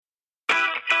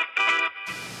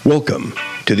Welcome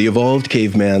to the Evolved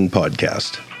Caveman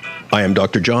Podcast. I am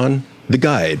Dr. John, the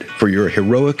guide for your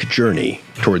heroic journey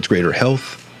towards greater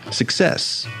health,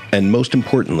 success, and most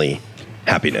importantly,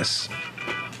 happiness.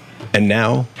 And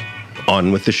now,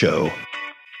 on with the show.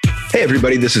 Hey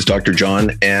everybody, this is Dr.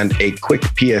 John, and a quick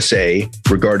PSA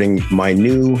regarding my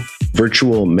new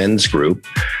virtual men's group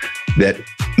that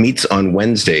meets on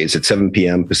Wednesdays at 7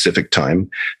 p.m. Pacific time.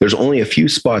 There's only a few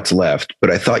spots left, but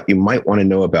I thought you might want to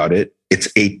know about it. It's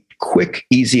a quick,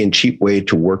 easy, and cheap way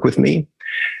to work with me.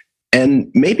 And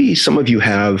maybe some of you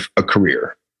have a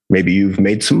career. Maybe you've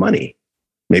made some money.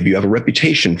 Maybe you have a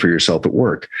reputation for yourself at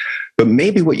work. But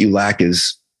maybe what you lack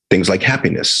is things like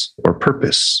happiness or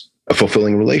purpose, a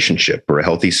fulfilling relationship, or a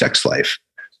healthy sex life.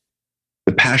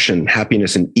 The passion,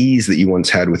 happiness, and ease that you once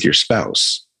had with your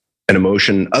spouse. An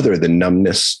emotion other than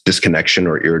numbness, disconnection,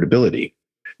 or irritability.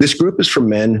 This group is for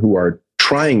men who are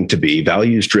trying to be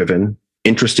values-driven,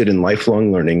 interested in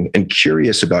lifelong learning, and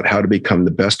curious about how to become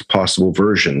the best possible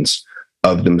versions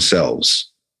of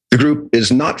themselves. The group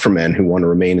is not for men who want to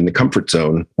remain in the comfort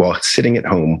zone while sitting at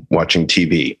home watching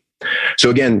TV. So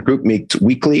again, group meets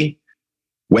weekly,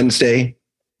 Wednesday,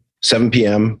 7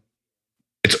 p.m.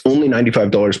 It's only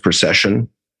 $95 per session,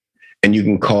 and you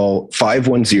can call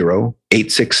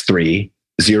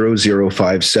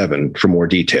 510-863-0057 for more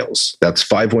details. That's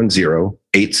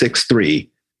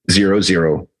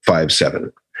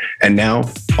 510-863-0057. And now,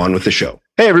 on with the show.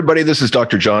 Hey, everybody, this is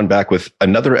Dr. John back with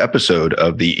another episode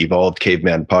of the Evolved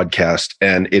Caveman Podcast.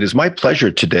 And it is my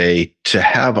pleasure today to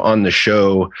have on the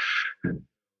show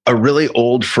a really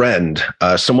old friend,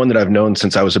 someone that I've known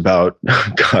since I was about,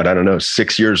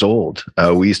 6 years old.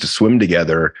 We used to swim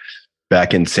together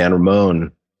back in San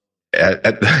Ramon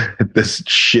at this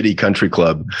shitty country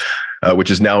club,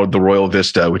 which is now the Royal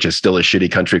Vista, which is still a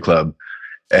shitty country club.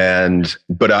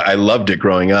 But I loved it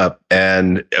growing up.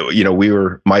 And,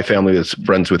 my family was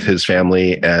friends with his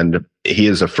family, and he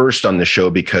is a first on the show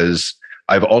because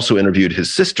I've also interviewed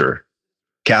his sister,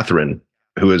 Catherine,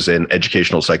 who is an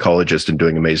educational psychologist and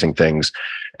doing amazing things.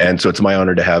 And so it's my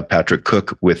honor to have Patrick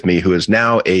Cook with me, who is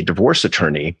now a divorce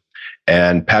attorney.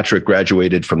 And Patrick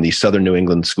graduated from the Southern New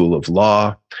England School of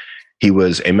Law. He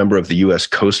was a member of the U.S.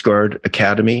 Coast Guard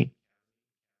Academy.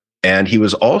 And he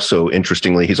was also,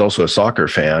 interestingly, he's also a soccer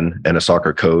fan and a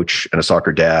soccer coach and a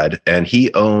soccer dad. And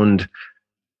he owned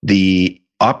the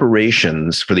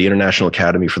operations for the International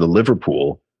Academy for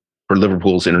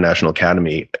Liverpool's International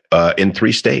Academy in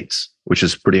 3 states, which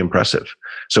is pretty impressive.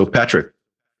 So Patrick,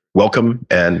 welcome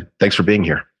and thanks for being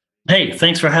here. Hey,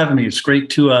 thanks for having me. It's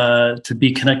great to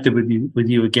be connected with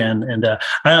you again. And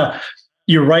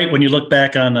you're right when you look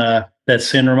back on that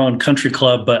San Ramon Country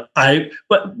Club, but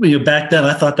back then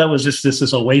I thought that was just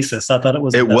this oasis. I thought it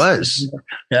was. It was.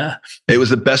 Yeah. It was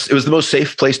the best. It was the most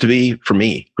safe place to be for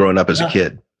me growing up as a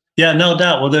kid. Yeah, no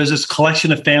doubt. Well, there's this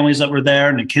collection of families that were there,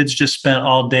 and the kids just spent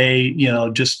all day,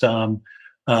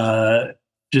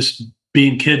 just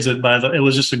being kids. It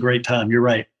was just a great time. You're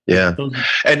right. Yeah.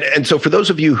 And so for those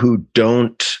of you who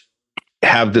don't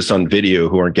have this on video,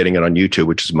 who aren't getting it on YouTube,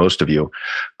 which is most of you,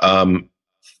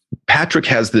 Patrick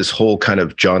has this whole kind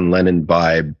of John Lennon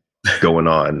vibe going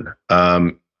on.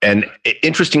 And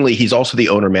interestingly, he's also the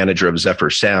owner manager of Zephyr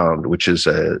Sound, which is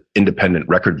an independent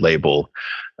record label.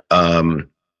 And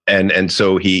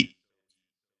so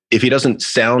if he doesn't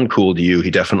sound cool to you,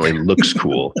 he definitely looks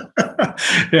cool.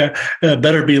 Yeah,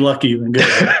 better be lucky than good.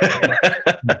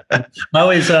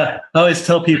 I always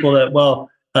tell people that,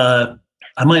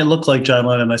 I might look like John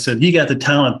Lennon. I said, he got the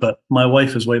talent, but my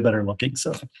wife is way better looking.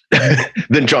 So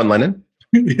than John Lennon?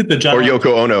 Or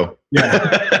Yoko Ono?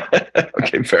 Yeah.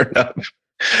 Okay, fair enough.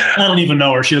 I don't even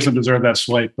know her. She doesn't deserve that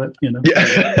swipe, but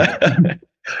Yeah.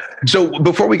 So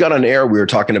before we got on air, we were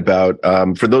talking about,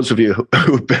 for those of you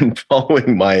who've been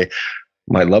following my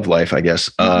love life, I guess.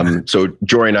 So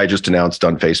Jory and I just announced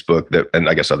on Facebook that, and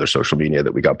I guess other social media,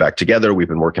 that we got back together. We've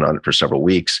been working on it for several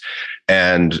weeks.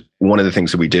 And one of the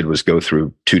things that we did was go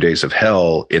through 2 days of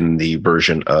hell in the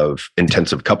version of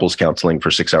intensive couples counseling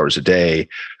for 6 hours a day,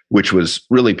 which was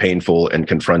really painful and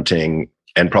confronting,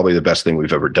 and probably the best thing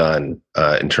we've ever done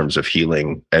in terms of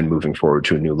healing and moving forward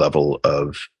to a new level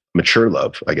of mature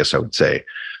love, I guess I would say.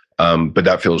 But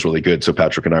that feels really good. So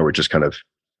Patrick and I were just kind of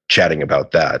chatting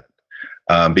about that.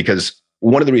 Because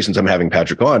one of the reasons I'm having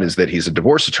Patrick on is that he's a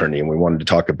divorce attorney, and we wanted to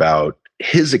talk about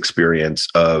his experience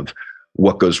of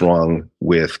what goes wrong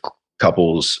with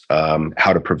couples,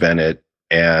 how to prevent it,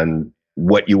 and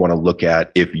what you want to look at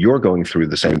if you're going through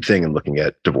the same thing and looking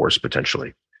at divorce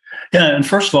potentially. Yeah, and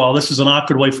first of all, this is an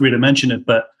awkward way for me to mention it,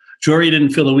 but Jory didn't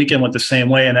feel the weekend went the same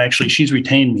way, and actually she's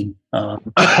retained me.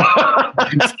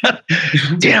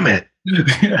 Damn it.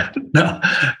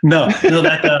 No.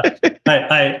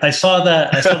 That I saw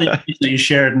that. I saw the you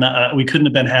shared. And, we couldn't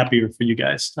have been happier for you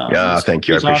guys. Thank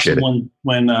you. I appreciate it.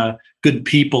 When good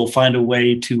people find a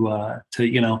way to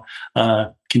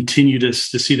continue to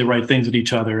see the right things in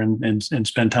each other and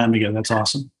spend time together. That's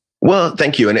awesome. Well,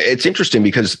 thank you. And it's interesting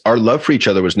because our love for each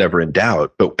other was never in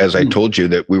doubt. But as I told you,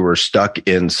 that we were stuck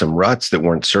in some ruts that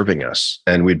weren't serving us.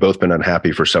 And we'd both been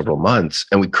unhappy for several months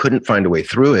and we couldn't find a way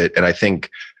through it. And I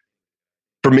think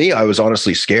for me, I was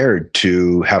honestly scared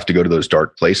to have to go to those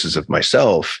dark places of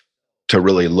myself to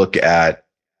really look at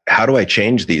how do I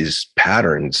change these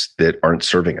patterns that aren't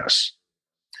serving us?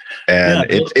 And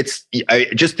it's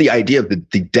just the idea of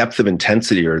the depth of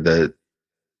intensity or the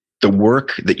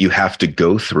work that you have to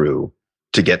go through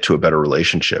to get to a better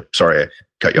relationship. Sorry, I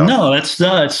cut you off. No, that's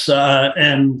nuts.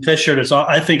 And Fisher,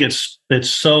 I think it's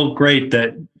so great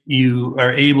that you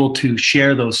are able to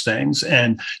share those things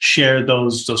and share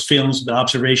those feelings, the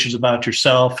observations about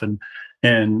yourself and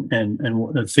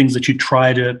the things that you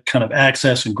try to kind of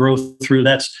access and grow through.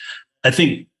 I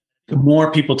think the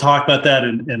more people talk about that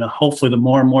and hopefully the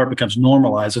more and more it becomes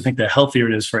normalized, I think the healthier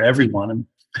it is for everyone.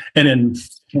 And in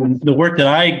the work that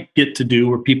I get to do,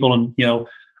 where people,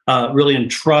 really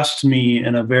entrust me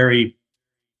in a very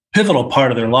pivotal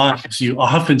part of their lives, you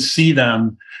often see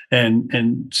them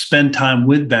and spend time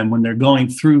with them when they're going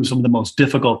through some of the most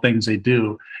difficult things they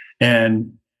do.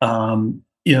 And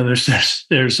it's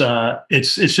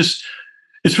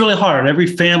really hard. Every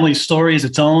family story is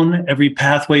its own. Every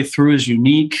pathway through is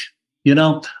unique.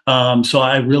 So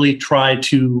I really try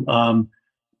to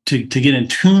get in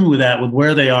tune with that, with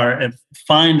where they are, and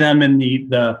find them in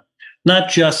the not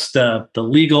just the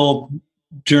legal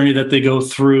journey that they go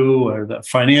through or the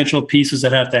financial pieces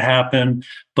that have to happen,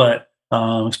 but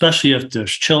especially if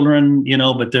there's children,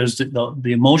 but there's the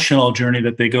emotional journey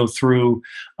that they go through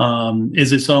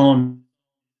is its own.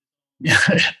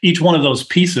 Each one of those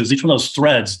pieces, each one of those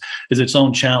threads is its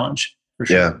own challenge, for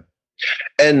sure. Yeah.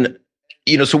 And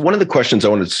so one of the questions I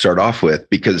wanted to start off with,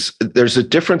 because there's a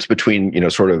difference between,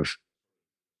 sort of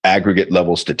aggregate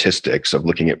level statistics of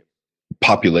looking at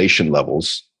population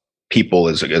levels, people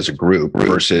as a group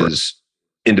versus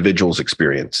individuals'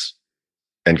 experience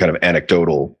and kind of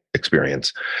anecdotal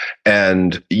experience.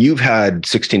 And you've had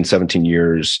 16, 17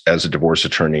 years as a divorce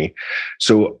attorney.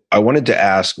 So I wanted to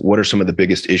ask, what are some of the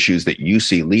biggest issues that you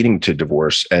see leading to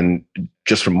divorce? And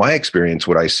just from my experience,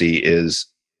 what I see is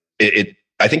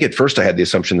I think at first I had the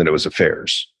assumption that it was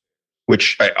affairs,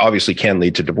 which obviously can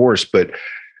lead to divorce, but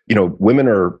women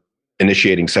are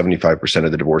initiating 75%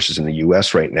 of the divorces in the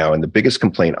US right now. And the biggest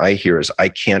complaint I hear is I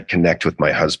can't connect with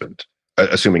my husband,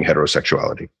 assuming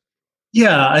heterosexuality.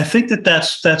 Yeah, I think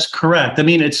that's correct. I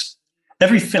mean, it's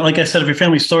like I said, every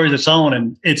family story is its own,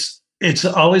 and it's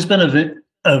always been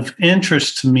of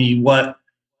interest to me what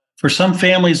for some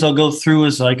families they'll go through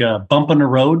as like a bump in the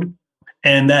road.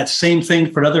 And that same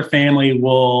thing for another family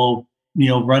will,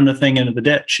 run the thing into the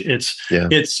ditch.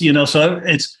 So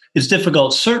it's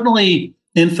difficult. Certainly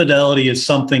infidelity is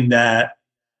something that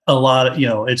a lot of,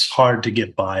 it's hard to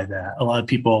get by that. A lot of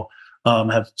people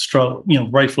have struggled,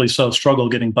 rightfully so, struggle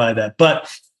getting by that.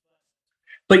 But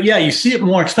yeah, you see it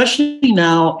more, especially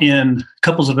now in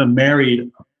couples that have been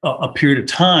married a period of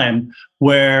time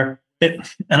where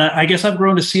I guess I've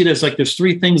grown to see it as like there's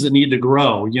three things that need to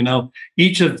grow.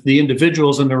 Each of the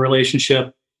individuals in the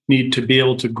relationship need to be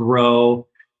able to grow,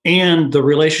 and the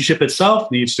relationship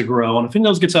itself needs to grow. And if any of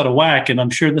those gets out of whack, and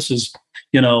I'm sure this is,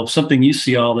 something you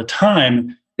see all the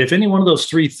time, if any one of those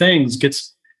three things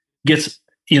gets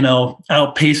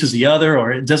outpaces the other,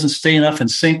 or it doesn't stay enough in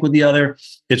sync with the other,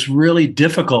 it's really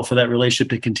difficult for that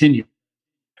relationship to continue.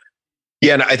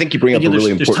 Yeah, and I think you bring up a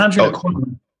really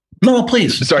important. No,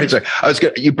 please. Sorry.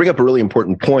 You bring up a really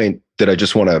important point that I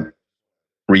just want to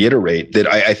reiterate, that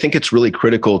I think it's really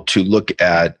critical to look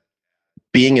at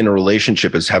being in a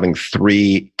relationship as having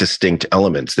three distinct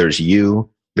elements. There's you,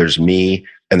 there's me,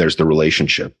 and there's the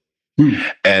relationship.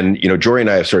 And, Jory and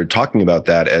I have started talking about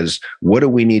that as what do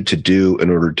we need to do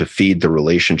in order to feed the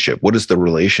relationship? What does the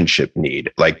relationship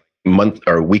need? Like month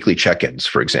or weekly check-ins,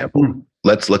 for example.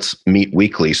 Let's meet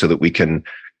weekly so that we can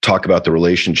talk about the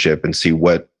relationship and see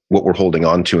what we're holding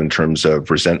on to in terms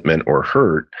of resentment or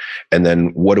hurt. And then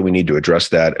what do we need to address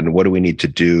that? And what do we need to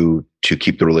do to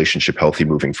keep the relationship healthy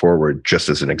moving forward, just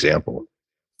as an example?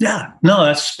 Yeah, no,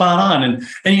 that's spot on. And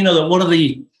that one of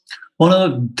the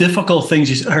difficult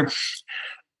things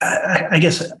I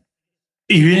guess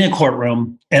you're in a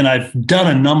courtroom, and I've done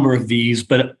a number of these,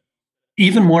 but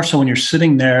even more so when you're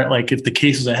sitting there, like if the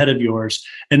case is ahead of yours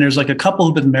and there's like a couple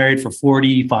who've been married for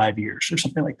 45 years or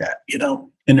something like that,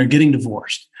 and they're getting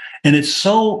divorced. And it's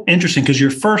so interesting because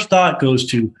your first thought goes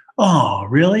to, oh,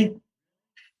 really?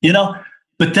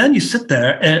 But then you sit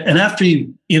there and after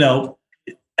you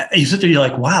sit there, you're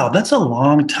like, wow, that's a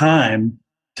long time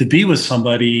to be with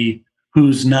somebody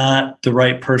who's not the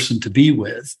right person to be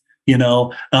with,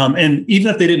 and even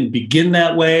if they didn't begin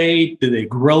that way, do they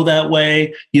grow that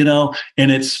way, and I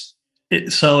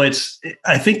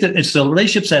think that it's the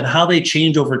relationships and how they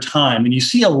change over time. And you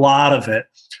see a lot of it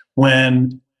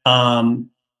when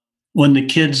the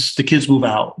kids move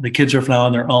out, the kids are now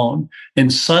on their own.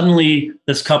 And suddenly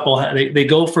this couple, they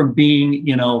go from being,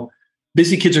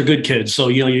 busy kids are good kids. So,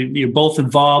 you're both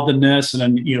involved in this, and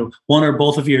then, one or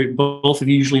both of you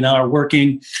usually now are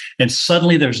working, and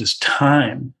suddenly there's this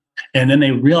time. And then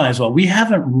they realize, well, we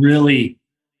haven't really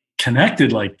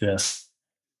connected like this.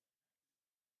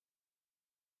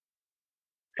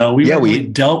 We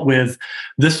dealt with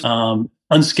this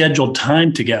unscheduled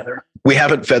time together. We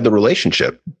haven't fed the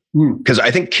relationship. Because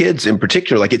I think kids in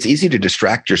particular, like it's easy to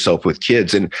distract yourself with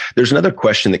kids. And there's another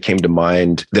question that came to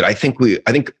mind that I think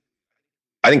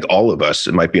all of us,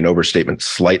 it might be an overstatement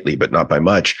slightly, but not by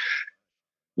much.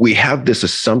 We have this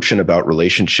assumption about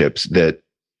relationships that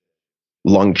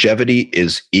longevity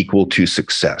is equal to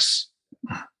success.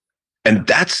 And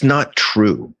that's not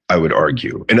true, I would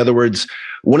argue. In other words,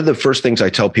 one of the first things I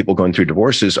tell people going through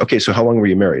divorce is, okay, so how long were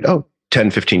you married? Oh,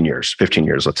 10, 15 years,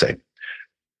 let's say.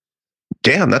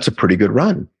 Damn, that's a pretty good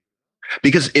run.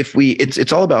 Because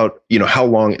it's all about, how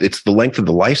long, it's the length of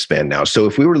the lifespan now. So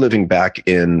if we were living back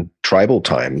in tribal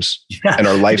times and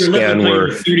our lifespan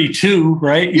were 32,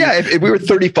 right? Yeah. If we were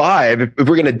 35, if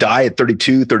we're going to die at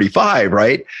 32, 35,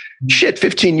 right? Shit,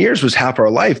 15 years was half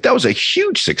our life. That was a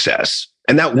huge success.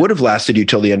 And that would have lasted you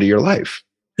till the end of your life.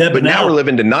 Yeah, but now we're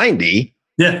living to 90.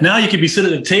 Yeah. Now you could be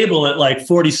sitting at a table at like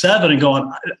 47 and going,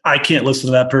 I can't listen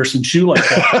to that person chew like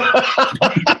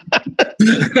that.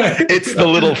 It's the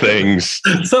little things.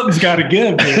 Something's got to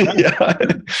give. Yeah.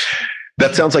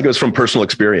 That sounds like it was from personal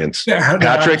experience. Yeah,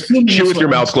 Patrick, chew with your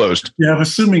mouth closed. Yeah, I'm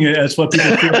assuming that's what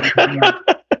people feel.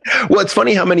 Well, it's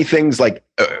funny how many things like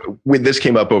when this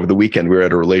came up over the weekend, we were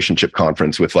at a relationship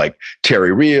conference with like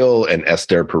Terry Real and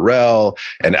Esther Perel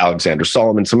and Alexander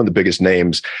Solomon, some of the biggest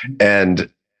names. And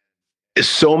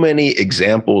so many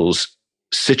examples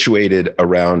situated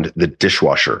around the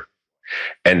dishwasher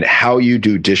and how you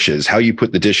do dishes, how you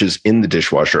put the dishes in the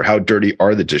dishwasher, how dirty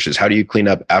are the dishes, how do you clean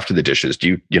up after the dishes?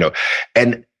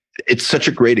 And it's such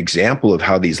a great example of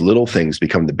how these little things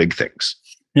become the big things.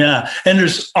 Yeah. And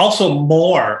there's also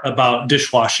more about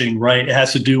dishwashing, right? It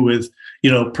has to do with,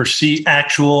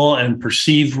 actual and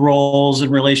perceived roles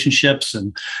in relationships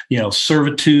and,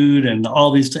 servitude and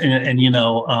all these,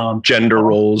 and gender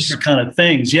roles kind of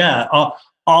things. Yeah.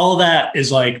 All of that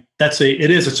is like,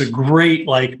 it's a great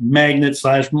like magnet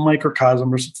sized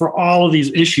microcosm for all of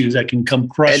these issues that can come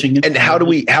crushing. And how do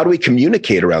we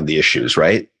communicate around the issues,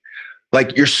 right?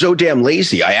 Like, you're so damn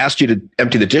lazy. I asked you to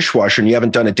empty the dishwasher and you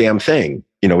haven't done a damn thing,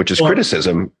 which is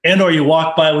criticism. Or you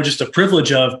walk by with just a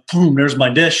privilege of, boom, there's my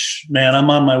dish, man, I'm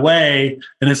on my way.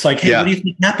 And it's like, hey, What do you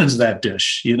think happens to that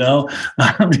dish?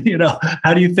 How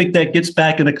do you think that gets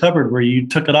back in the cupboard where you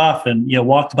took it off and,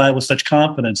 walked by with such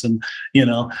confidence and,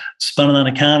 spun it on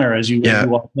a counter as you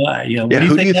walk by? Who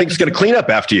do you think is going to clean up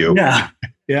after you? Yeah.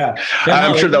 Yeah.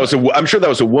 I'm sure that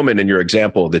was a woman in your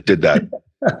example that did that.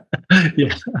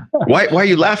 Yeah. Why are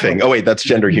you laughing? Oh wait, that's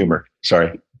gender humor.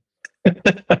 Sorry.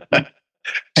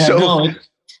 So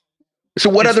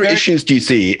what other issues do you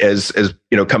see as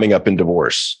coming up in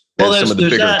divorce? Well, some of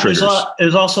the bigger triggers.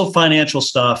 There's also financial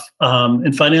stuff,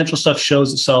 and financial stuff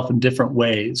shows itself in different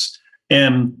ways.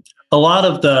 And a lot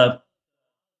of the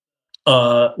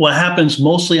what happens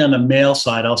mostly on the male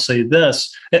side, I'll say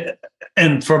this.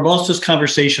 And for most of this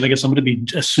conversation, I guess I'm going to be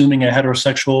assuming a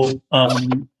heterosexual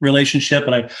relationship,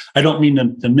 and I don't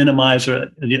mean to minimize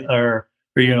or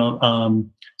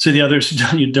say the others.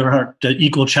 There aren't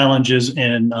equal challenges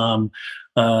in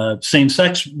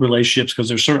same-sex relationships, because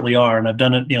there certainly are, and I've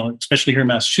done it. Especially here in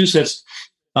Massachusetts,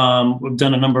 we've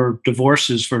done a number of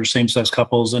divorces for same-sex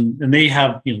couples, and they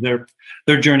have their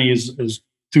journey is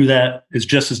through that is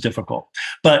just as difficult.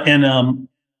 But in a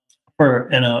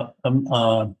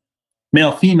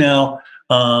male-female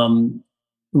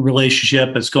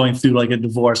relationship that's going through like a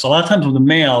divorce, a lot of times with the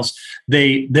males,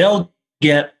 they'll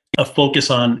get a focus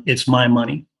on it's my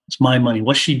money. It's my money.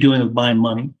 What's she doing with my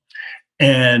money?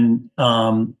 And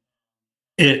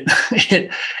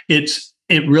it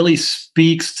really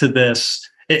speaks to this.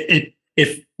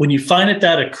 If when you find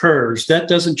that occurs, that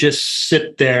doesn't just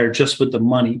sit there just with the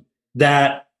money.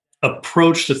 That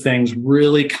approach to things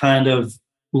really kind of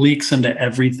leaks into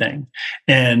everything.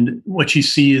 And what you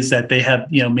see is that they have,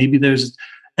 maybe there's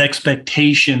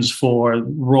expectations for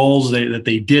roles that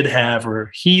they did have,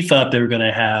 or he thought they were going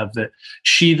to have, that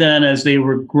she then, as they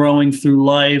were growing through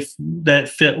life, that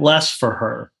fit less for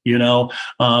her,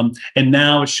 and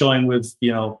now it's showing with,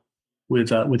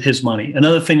 with his money.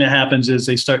 Another thing that happens is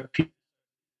they start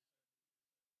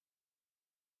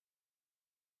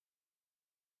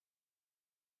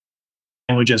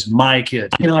language as my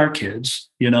kid, our kids,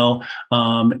 and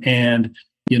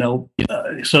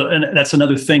that's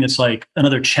another thing. It's like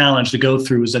another challenge to go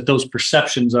through, is that those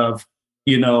perceptions of,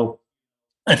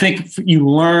 I think you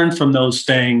learn from those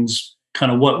things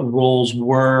kind of what roles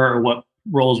were, or what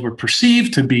roles were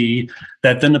perceived to be,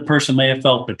 that then the person may have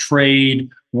felt betrayed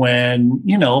when,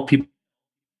 people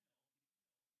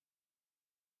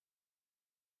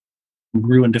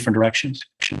grew in different directions.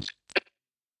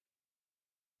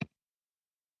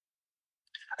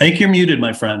 I think you're muted,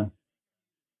 my friend.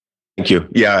 Thank you.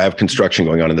 Yeah, I have construction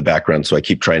going on in the background, so I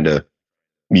keep trying to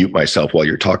mute myself while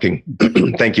you're talking.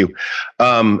 Thank you.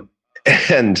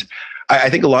 And I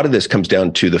think a lot of this comes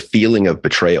down to the feeling of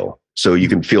betrayal. So you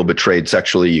can feel betrayed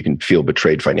sexually, you can feel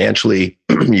betrayed financially,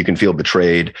 you can feel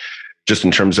betrayed just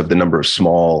in terms of the number of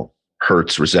small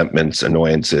hurts, resentments,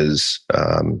 annoyances,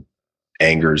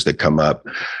 angers that come up.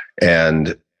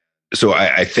 And so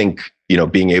I think,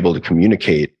 being able to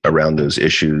communicate around those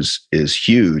issues is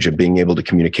huge, and being able to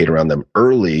communicate around them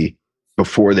early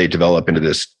before they develop into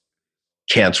this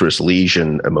cancerous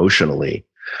lesion emotionally.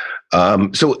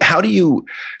 So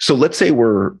let's say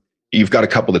you've got a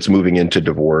couple that's moving into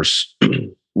divorce.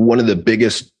 One of the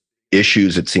biggest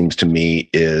issues, it seems to me,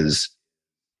 is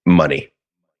money.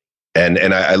 And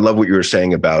I love what you were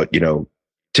saying about,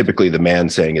 typically the man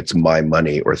saying it's my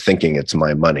money, or thinking it's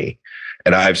my money.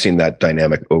 And I've seen that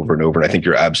dynamic over and over. And I think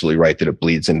you're absolutely right that it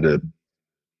bleeds into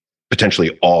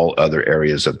potentially all other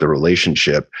areas of the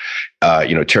relationship.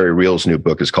 Terry Real's new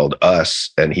book is called Us,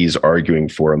 and he's arguing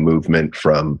for a movement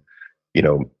from,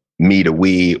 me to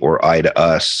we, or I to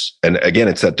us. And again,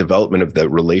 it's that development of the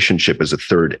relationship as a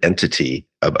third entity,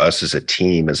 of us as a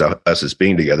team, as us as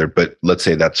being together. But let's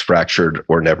say that's fractured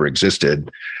or never existed.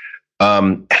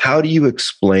 How do you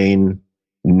explain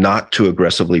not to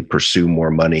aggressively pursue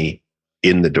more money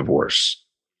in the divorce?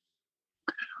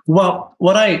 Well,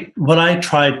 what I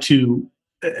try to,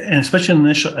 and especially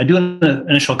I do an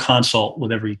initial consult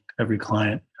with every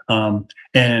client,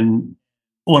 and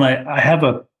when I have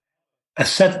a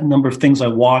set number of things I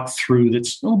walk through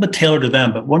that's a little bit tailored to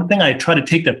them. But one thing I try to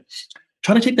take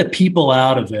the people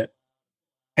out of it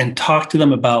and talk to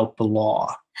them about the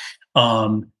law,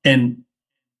 and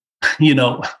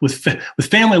with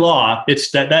family law, it's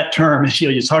that term,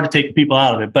 it's hard to take people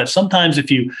out of it. But sometimes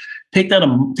if you take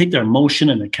their emotion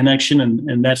and the connection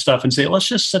and that stuff and say, let's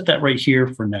just set that right here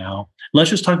for now.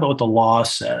 Let's just talk about what the law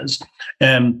says.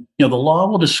 And, the law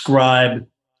will describe,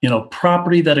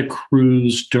 property that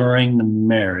accrues during the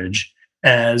marriage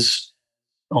as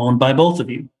owned by both of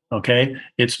you. Okay.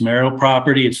 It's marital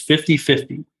property. It's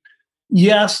 50-50.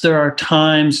 Yes, there are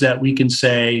times that we can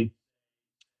say,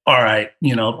 all right,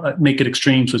 make it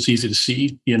extreme so it's easy to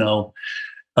see.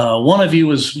 One of you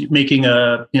was making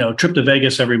a trip to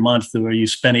Vegas every month where you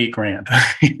spent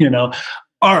 $8,000.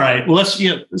 All right, well, let's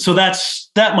so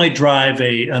that might drive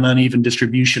an uneven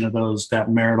distribution of that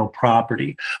marital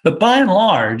property. But by and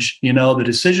large, the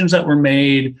decisions that were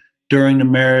made during the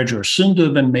marriage or soon to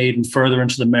have been made and further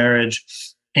into the marriage,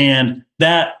 and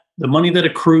that the money that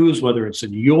accrues, whether it's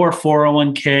in your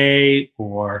 401k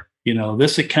or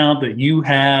this account that you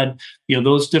had,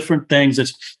 those different things,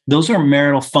 those are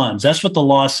marital funds. That's what the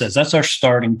law says. That's our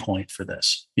starting point for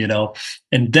this,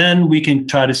 and then we can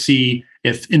try to see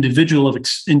if individual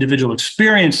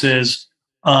experiences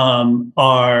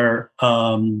are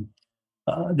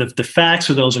the facts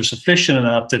of those are sufficient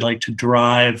enough to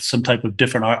drive some type of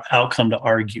different outcome to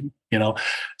argue.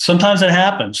 Sometimes that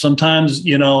happens. Sometimes,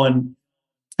 and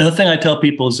another thing I tell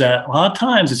people is that a lot of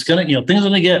times it's going to, things are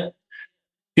going to get,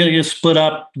 get split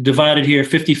up, divided here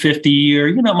 50-50, or,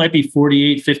 it might be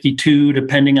 48-52,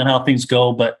 depending on how things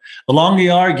go. But the longer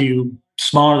you argue,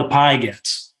 smaller the pie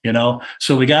gets,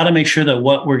 So we got to make sure that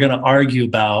what we're going to argue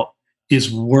about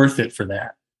is worth it for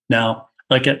that. Now,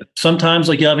 sometimes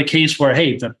you have a case where,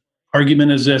 hey, the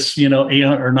argument is this,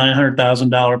 $800,000 or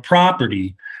 $900,000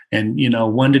 property. And,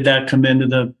 when did that come into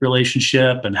the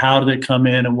relationship and how did it come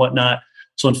in and whatnot?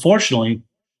 So unfortunately,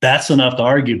 that's enough to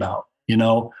argue about,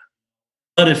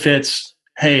 But if it's,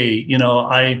 hey,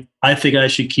 I think I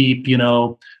should keep,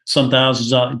 some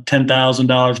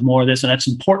 $10,000 more of this, and that's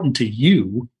important to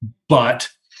you, but,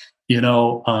 you're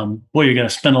going to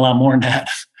spend a lot more than that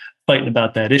fighting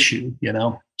about that issue,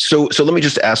 So let me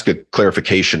just ask a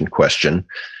clarification question.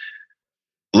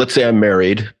 let's say I'm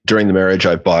married. During the marriage,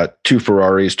 I bought 2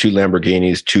 Ferraris, 2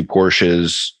 Lamborghinis, 2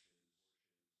 Porsches,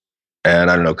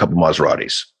 and I don't know, a couple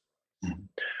Maseratis.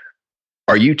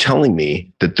 Are you telling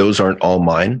me that those aren't all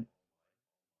mine?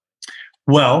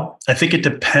 Well, I think it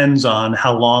depends on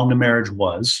how long the marriage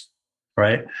was,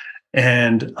 right?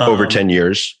 And over 10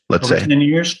 years, let's say. 10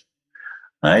 years.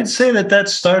 I'd say that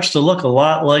starts to look a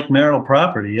lot like marital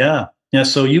property. Yeah. Yeah.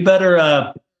 So you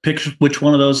better pick which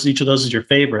one of those, each of those is your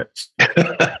favorite.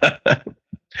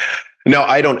 No,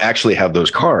 I don't actually have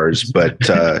those cars, but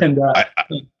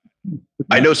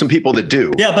I know some people that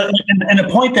do. Yeah. But and the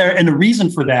point there, and the reason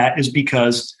for that is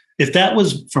because if that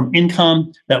was from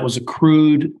income that was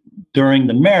accrued during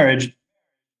the marriage,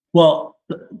 well,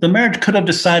 the marriage could have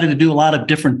decided to do a lot of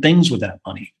different things with that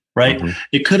money, right? Mm-hmm.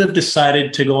 It could have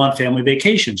decided to go on family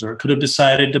vacations, or it could have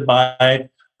decided to buy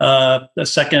a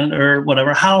second or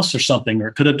whatever house or something, or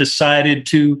it could have decided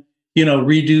to,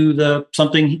 redo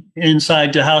something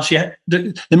inside the house. Yeah,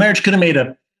 the marriage could have made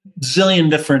a zillion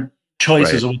different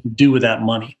choices of what to do with that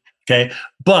money. Okay.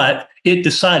 But it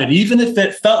decided, even if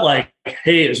it felt like,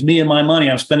 hey, it's me and my money,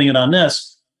 I'm spending it on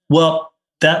this. Well,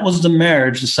 that was the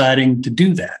marriage deciding to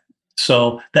do that.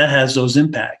 So that has those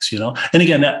impacts, and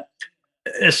again, that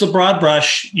it's a broad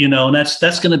brush, and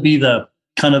that's going to be the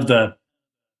kind of the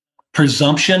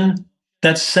presumption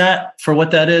that's set for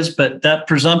what that is. But that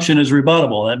presumption is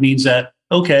rebuttable. That means that,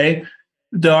 okay,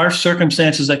 there are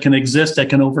circumstances that can exist that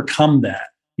can overcome that,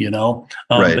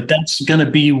 but that's going to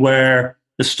be where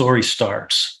the story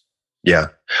starts. Yeah.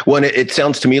 Well, and it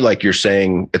sounds to me like you're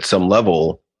saying at some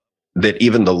level that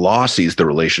even the law sees the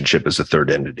relationship as a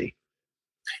third entity.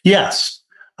 Yes.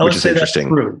 I would say that's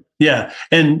true. Yeah.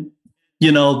 And,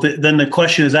 then the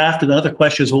question is after, the other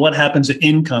question is, well, what happens to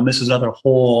income? This is another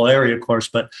whole area, of course,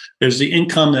 but there's the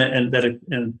income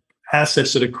and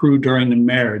assets that accrue during the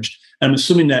marriage. I'm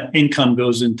assuming that income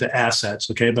goes into assets.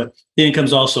 Okay. But the income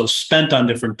is also spent on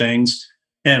different things.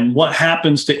 And what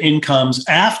happens to incomes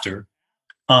after,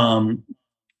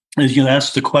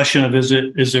 that's the question of,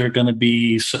 is there going to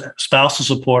be spousal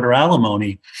support or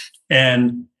alimony?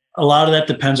 And a lot of that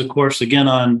depends, of course, again,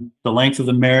 on the length of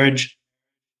the marriage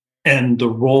and the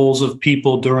roles of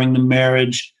people during the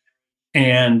marriage.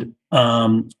 And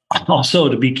also,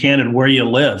 to be candid, where you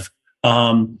live.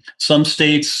 Some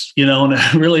states, and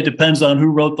it really depends on who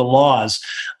wrote the laws.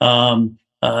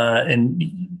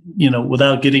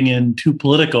 Without getting in too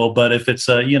political, but if it's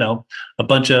a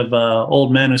bunch of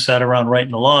old men who sat around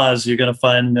writing the laws, you're going to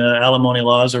find alimony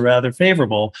laws are rather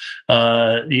favorable.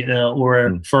 Or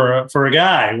for a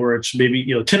guy, where it's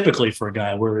maybe typically for a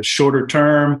guy, where it's shorter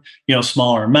term,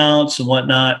 smaller amounts and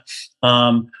whatnot.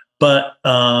 But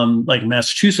like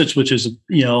Massachusetts, which is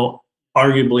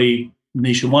arguably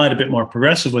nationwide a bit more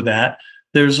progressive with that,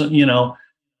 there is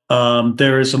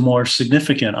a more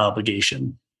significant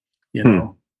obligation,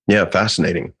 Yeah,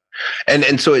 fascinating.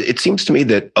 And so it seems to me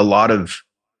that a lot of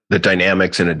the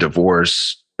dynamics in a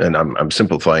divorce, and I'm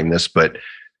simplifying this, but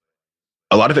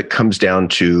a lot of it comes down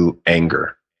to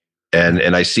anger.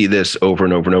 And I see this over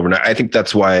and over and over. And I think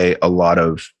that's why a lot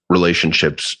of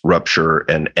relationships rupture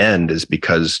and end, is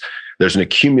because there's an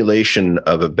accumulation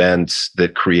of events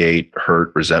that create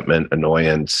hurt, resentment,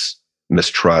 annoyance,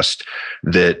 mistrust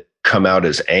that come out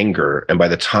as anger. And by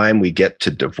the time we get to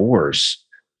divorce,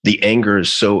 the anger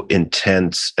is so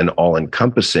intense and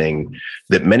all-encompassing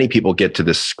that many people get to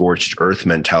this scorched earth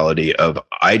mentality of,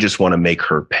 I just want to make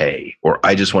her pay, or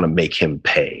I just want to make him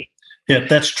pay. Yeah,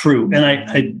 that's true.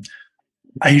 And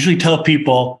I usually tell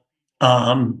people,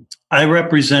 I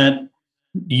represent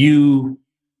you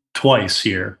twice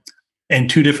here in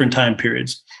 2 different time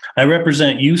periods. I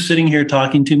represent you sitting here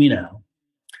talking to me now,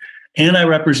 and I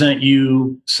represent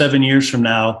you 7 years from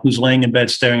now, who's laying in bed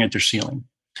staring at their ceiling.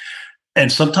 And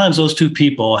sometimes those 2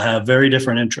 people have very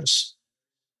different interests.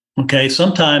 Okay.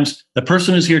 Sometimes the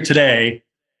person who's here today,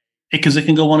 because it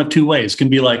can go one of 2 ways. It can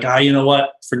be like, you know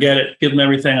what, forget it, give them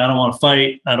everything. I don't want to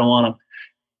fight. I don't want to.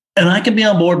 And I can be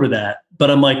on board with that. But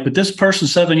I'm like, but this person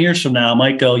 7 years from now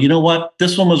might go, you know what,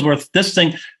 this one was worth this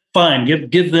thing. Fine.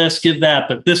 Give this, give that.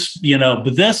 But this,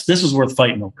 but this is worth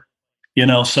fighting over.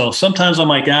 So sometimes I'm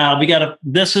like,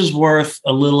 this is worth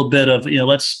a little bit of,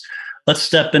 let's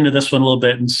step into this one a little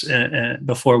bit and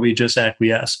before we just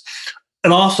acquiesce.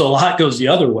 And also a lot goes the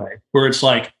other way, where it's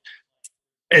like,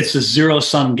 it's a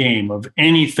 0-sum game of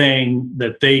anything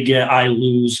that they get, I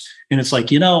lose. And it's like,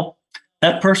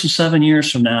 that person 7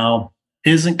 years from now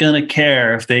isn't going to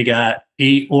care if they got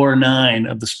 8 or 9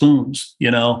 of the spoons.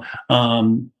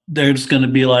 They're just going to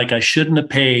be like, I shouldn't have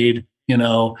paid,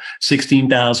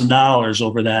 $16,000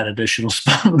 over that additional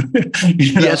spoon.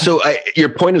 Yeah. So your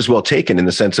point is well taken in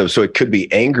the sense of, so it could be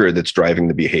anger that's driving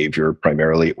the behavior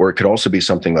primarily, or it could also be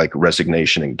something like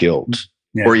resignation and guilt,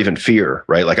 or even fear,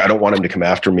 right? Like, I don't want him to come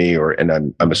after me, and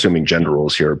I'm assuming gender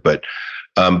roles here, but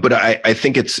I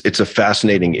think it's a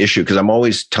fascinating issue, because I'm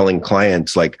always telling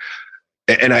clients, like,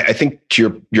 and I think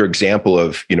to your example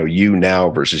of, you now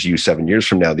versus you 7 years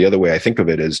from now, the other way I think of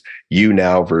it is you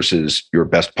now versus your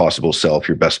best possible self,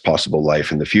 your best possible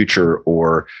life in the future,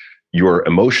 or your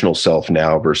emotional self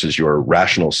now versus your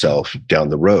rational self down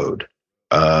the road.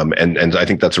 And I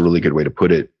think that's a really good way to put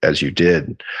it, as you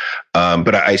did.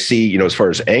 But I see, as far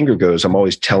as anger goes, I'm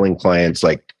always telling clients,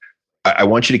 like, I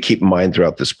want you to keep in mind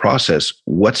throughout this process,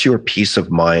 what's your peace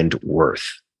of mind worth?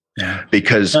 Yeah.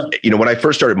 Because, when I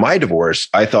first started my divorce,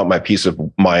 I thought my peace of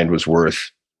mind was worth,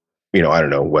 I don't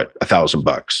know what,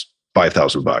 $1,000,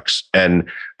 $5,000. And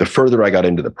the further I got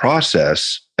into the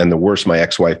process and the worse my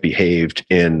ex-wife behaved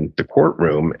in the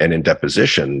courtroom and in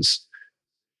depositions,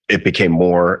 it became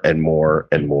more and more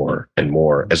and more and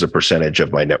more as a percentage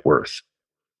of my net worth.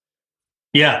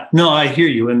 Yeah, no, I hear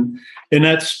you. And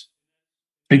that's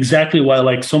exactly why,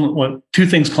 like, two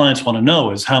things clients want to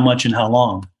know is how much and how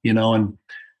long,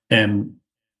 and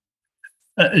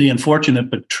the unfortunate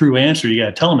but true answer you got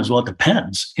to tell them is, well, it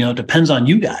depends. It depends on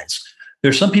you guys.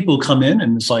 There's some people who come in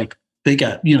and it's like they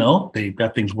got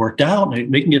things worked out.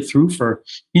 They can get through for,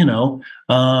 you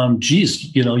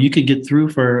could get through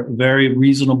for a very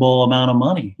reasonable amount of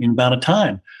money in about a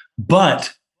time.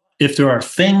 But if there are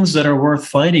things that are worth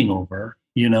fighting over,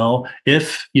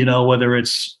 if, whether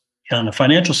it's on the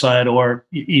financial side or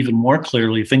even more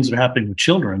clearly, things that are happening with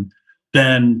children,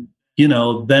 then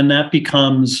that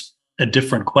becomes a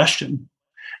different question.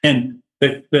 And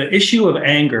the issue of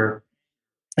anger,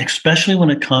 especially when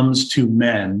it comes to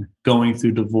men going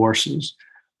through divorces,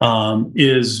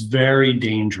 is very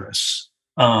dangerous.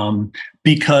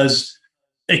 Because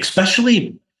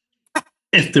especially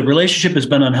if the relationship has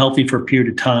been unhealthy for a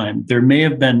period of time, there may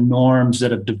have been norms that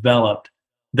have developed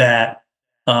that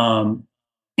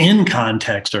in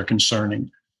context are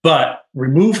concerning. But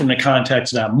removed from the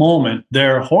context of that moment,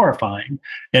 they're horrifying.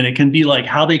 And it can be like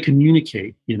how they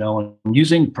communicate, and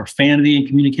using profanity in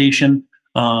communication,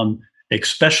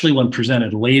 especially when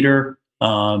presented later,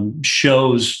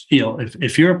 shows,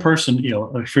 if you're a person,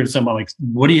 if you're someone like,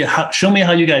 show me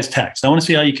how you guys text. I want to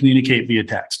see how you communicate via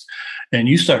text. And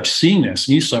you start seeing this,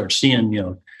 and you start seeing,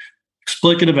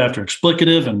 explicative after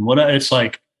explicative. And it's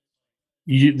like,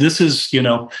 this is,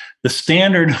 the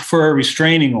standard for a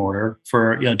restraining order,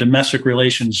 for domestic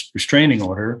relations restraining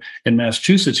order in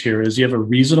Massachusetts here is you have a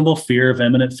reasonable fear of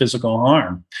imminent physical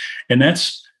harm. And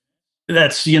that's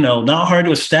not hard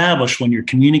to establish when you're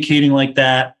communicating like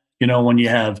that, when you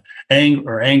have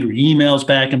angry emails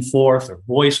back and forth or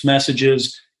voice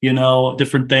messages,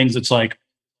 different things. It's like,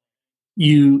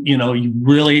 you're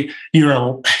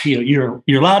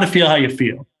allowed to feel how you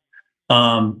feel.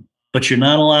 But you're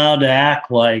not allowed to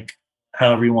act like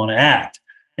however you want to act.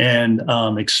 And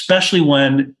especially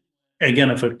when,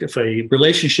 again, if a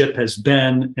relationship has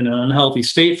been in an unhealthy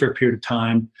state for a period of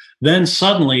time, then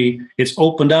suddenly it's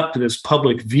opened up to this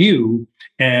public view,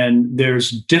 and there's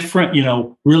different,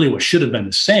 really what should have been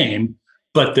the same,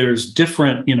 but there's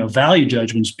different, value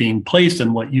judgments being placed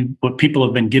on what people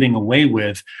have been getting away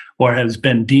with or has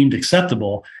been deemed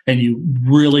acceptable, and you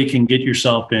really can get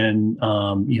yourself in,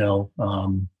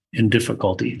 in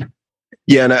difficulty.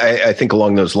 Yeah. And I think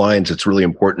along those lines, it's really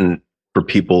important for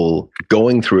people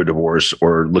going through a divorce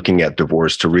or looking at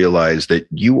divorce to realize that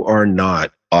you are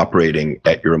not operating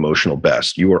at your emotional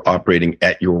best. You are operating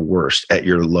at your worst, at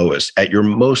your lowest, at your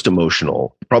most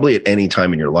emotional, probably at any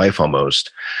time in your life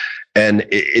almost. And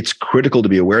it's critical to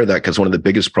be aware of that, because one of the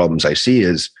biggest problems I see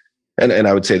is, and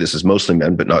I would say this is mostly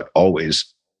men, but not always,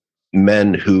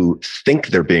 men who think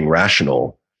they're being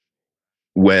rational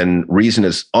when reason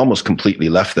has almost completely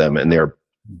left them, and they're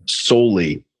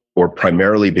solely or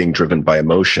primarily being driven by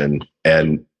emotion,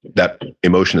 and that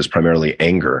emotion is primarily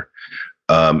anger.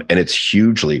 And it's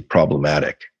hugely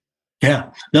problematic. Yeah,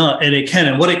 no, and it can,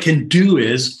 and what it can do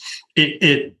is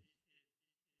if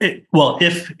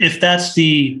that's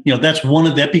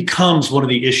that becomes one of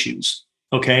the issues.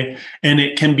 Okay. And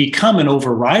it can become an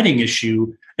overriding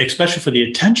issue, especially for the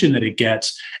attention that it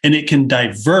gets, and it can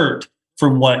divert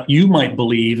from what you might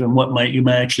believe and what you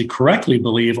might actually correctly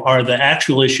believe are the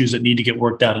actual issues that need to get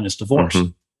worked out in this divorce.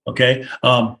 Mm-hmm. Okay.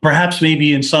 Perhaps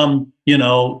maybe in some,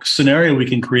 scenario we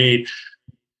can create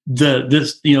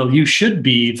you should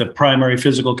be the primary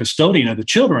physical custodian of the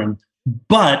children,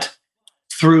 but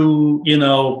through,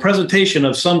 presentation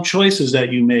of some choices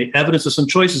that you made, evidence of some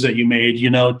choices that you made,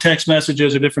 text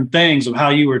messages or different things of how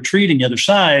you were treating the other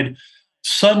side,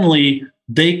 suddenly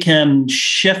they can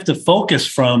shift the focus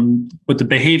from what the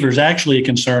behavior is actually a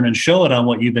concern and show it on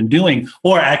what you've been doing.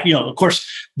 Or, of course,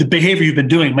 the behavior you've been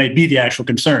doing might be the actual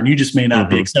concern. You just may not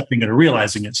be accepting it or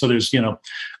realizing it. So there's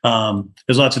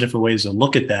lots of different ways to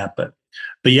look at that. But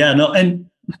yeah, no. And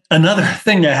another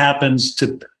thing that happens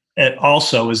to it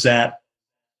also is that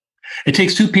it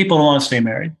takes two people to want to stay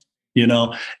married,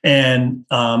 and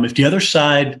if the other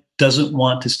side doesn't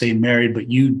want to stay married, but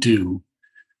you do,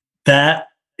 that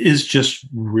is just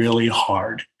really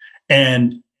hard.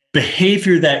 And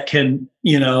behavior that can,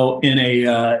 in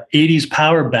a 80s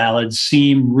power ballad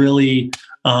seem really,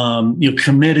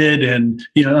 committed and,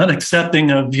 unaccepting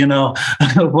of,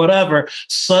 whatever,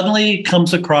 suddenly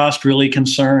comes across really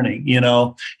concerning.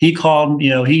 He called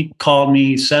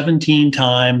me 17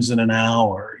 times in an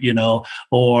hour,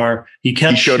 or he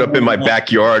showed up in my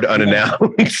backyard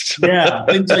unannounced. Yeah,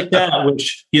 things like that,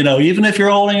 which, even if you're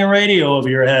holding a radio over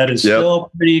your head, is still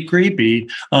pretty creepy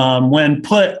when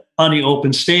put on the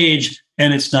open stage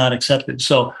and it's not accepted.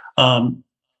 So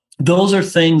those are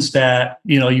things that,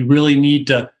 you really need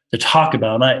to talk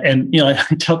about. And I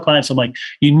tell clients, I'm like,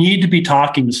 you need to be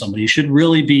talking to somebody. You should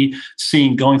really be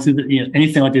going through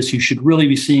anything like this. You should really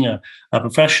be seeing a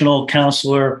professional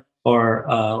counselor or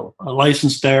a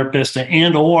licensed therapist,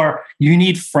 or you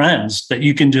need friends that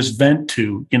you can just vent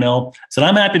to, So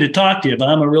I'm happy to talk to you, but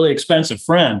I'm a really expensive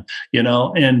friend,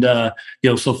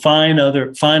 so find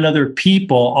other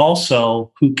people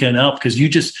also who can help, because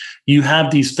you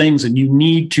have these things and you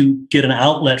need to get an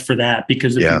outlet for that,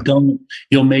 because if you don't,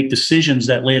 you'll make decisions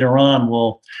that later on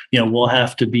we'll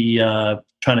have to be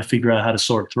trying to figure out how to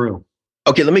sort through.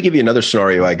 Okay. Let me give you another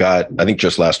scenario I got, I think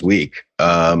just last week.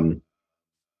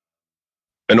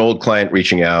 An old client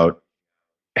reaching out,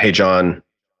 "Hey, John,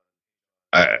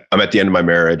 I'm at the end of my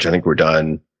marriage. I think we're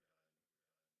done.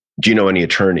 Do you know any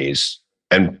attorneys?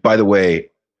 And by the way,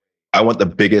 I want the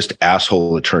biggest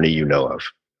asshole attorney you know of."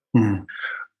 Mm-hmm.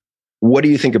 What do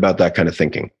you think about that kind of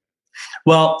thinking?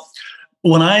 Well,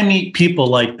 when I meet people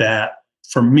like that,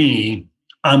 for me,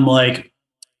 I'm like,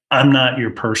 I'm not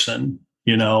your person.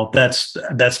 That's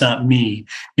not me.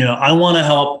 I want to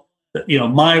help.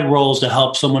 My role is to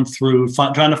help someone through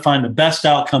trying to find the best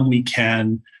outcome we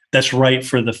can that's right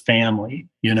for the family,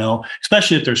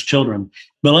 especially if there's children.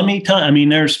 But let me tell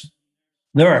you,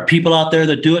 there are people out there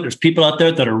that do it. There's people out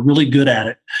there that are really good at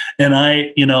it. And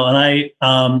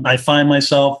I find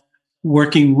myself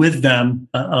working with them,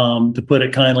 to put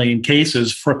it kindly, in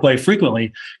cases quite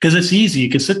frequently, because it's easy. You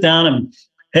can sit down and,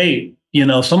 hey,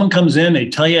 someone comes in, they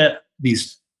tell you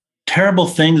these terrible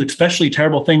things, especially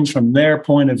terrible things from their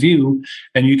point of view,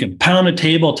 and you can pound a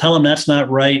table, tell them that's not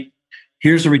right.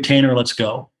 Here's the retainer, let's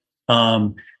go.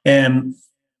 And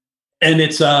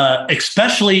it's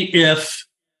especially if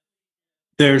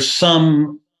there's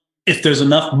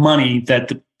enough money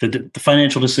that the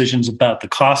financial decisions about the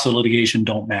cost of litigation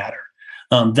don't matter.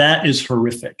 That is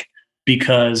horrific,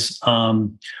 because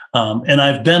and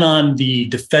I've been on the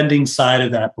defending side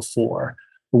of that before,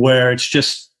 where it's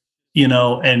just,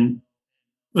 and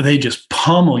they just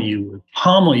pummel you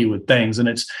with things, and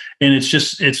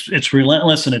it's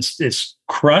relentless, and it's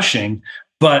crushing.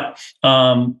 But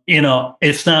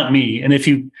it's not me. And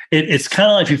it's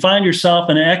kind of like, if you find yourself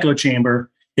in an echo chamber,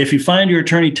 if you find your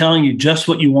attorney telling you just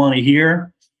what you want to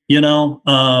hear,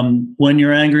 when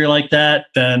you're angry like that,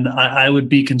 then I would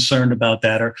be concerned about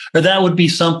that, or that would be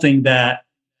something that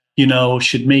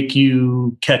should make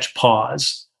you catch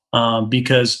pause,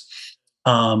 because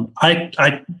I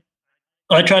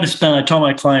tell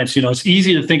my clients, it's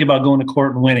easy to think about going to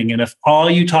court and winning. And if all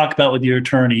you talk about with your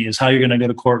attorney is how you're going to go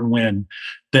to court and win,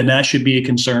 then that should be a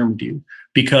concern with you,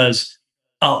 because,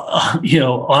 a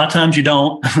lot of times you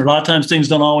don't, a lot of times things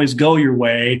don't always go your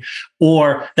way,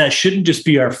 or that shouldn't just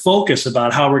be our focus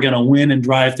about how we're going to win and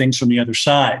drive things from the other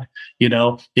side.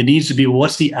 It needs to be,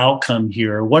 what's the outcome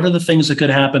here? What are the things that could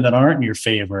happen that aren't in your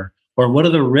favor? Or what are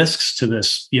the risks to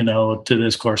this, to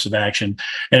this course of action?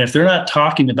 And if they're not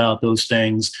talking about those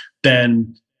things,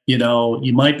 then, you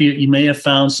may have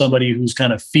found somebody who's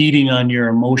kind of feeding on your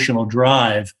emotional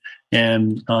drive,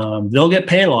 and they'll get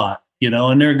paid a lot,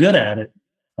 and they're good at it.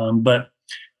 But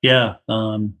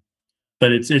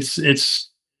it's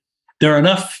there are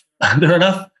enough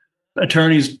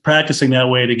attorneys practicing that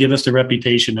way to give us the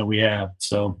reputation that we have.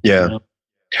 So, yeah.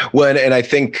 Well, and I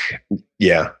think,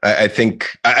 I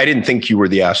think I didn't think you were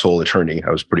the asshole attorney. I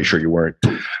was pretty sure you weren't,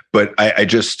 but I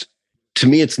just, to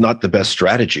me, it's not the best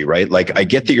strategy, right? Like, I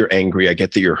get that you're angry. I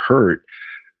get that you're hurt,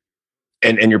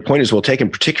 and your point is well taken,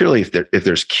 particularly if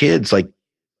there's kids. Like,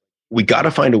 we got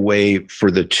to find a way for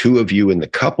the two of you in the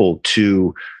couple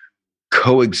to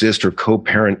coexist or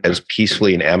co-parent as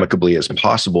peacefully and amicably as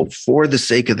possible for the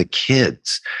sake of the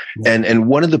kids. And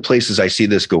one of the places I see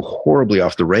this go horribly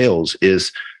off the rails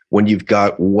is when you've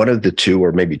got one of the two,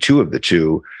 or maybe two of the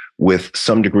two, with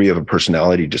some degree of a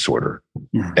personality disorder.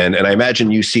 And I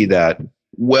imagine you see that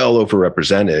well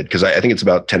overrepresented, because I think it's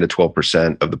about 10 to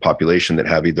 12% of the population that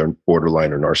have either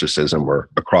borderline or narcissism, or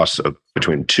a cross of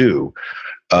between two.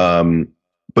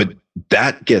 But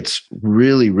that gets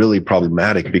really, really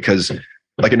problematic, because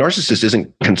like a narcissist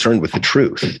isn't concerned with the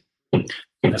truth.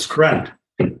 That's correct.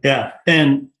 Yeah.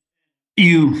 And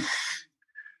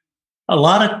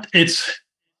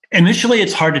initially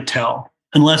it's hard to tell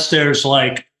unless there's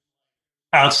like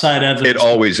outside evidence. It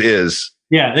always is.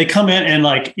 Yeah, they come in and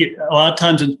like a lot of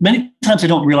times, many times they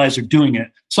don't realize they're doing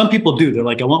it. Some people do. They're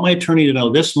like, I want my attorney to know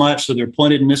this much, so they're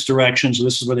pointed in this direction, so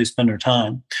this is where they spend their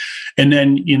time. And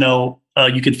then,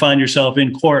 you can find yourself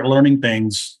in court learning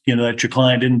things, that your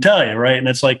client didn't tell you, right? And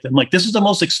it's like, I'm like, this is the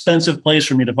most expensive place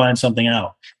for me to find something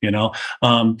out,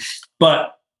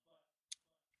 But,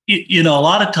 a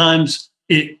lot of times,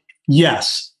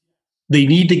 yes, they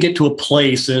need to get to a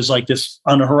place there's like this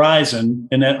on the horizon,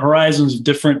 and that horizon's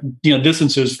different,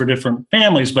 distances for different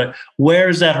families. But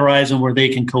where's that horizon where they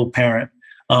can co-parent?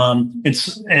 Many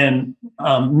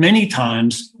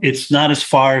times it's not as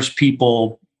far as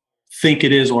people think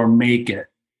it is or make it.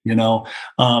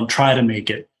 Try to make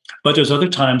it. But there's other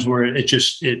times where it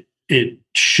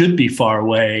should be far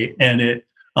away, and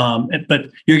but one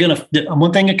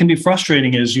thing that can be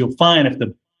frustrating is you'll find if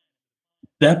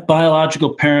that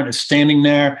biological parent is standing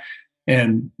there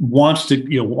and wants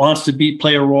to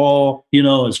play a role,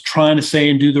 is trying to say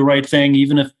and do the right thing,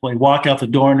 even if they walk out the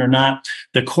door and they're not.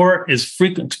 The court is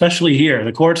frequent, especially here.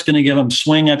 The court's going to give them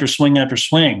swing after swing after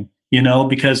swing,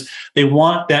 because they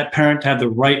want that parent to have the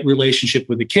right relationship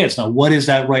with the kids. Now, what is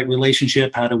that right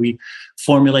relationship? How do we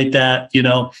formulate that?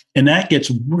 And that gets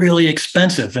really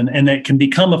expensive, and it can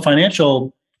become the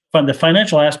financial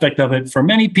aspect of it for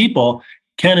many people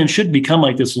can and should become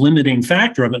like this limiting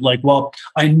factor of it. Like, well,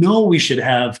 I know we should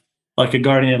have like a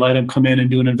guardian ad litem come in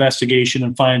and do an investigation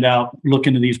and find out, look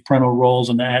into these parental roles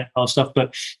and that all stuff,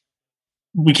 but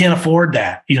we can't afford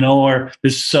that, or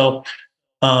this. So,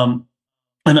 and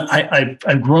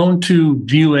I've grown to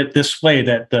view it this way,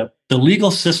 that the legal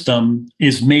system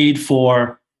is made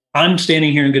for, I'm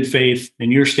standing here in good faith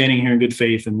and you're standing here in good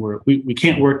faith, and we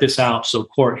can't work this out. So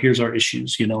court, here's our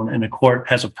issues, and the court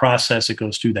has a process that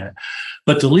goes through that.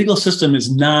 But the legal system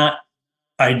is not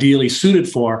ideally suited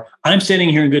for, I'm standing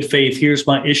here in good faith, here's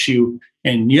my issue,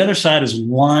 and the other side is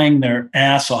lying their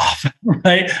ass off,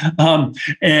 right?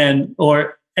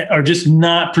 Or just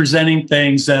not presenting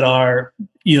things that are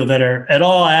at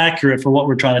all accurate for what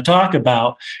we're trying to talk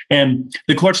about. And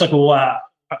the court's like, well, wow.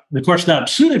 The court's not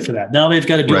suited for that. Now they've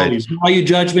got to do all these value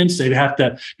judgments. They'd have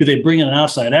to, do they bring in an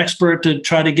outside expert to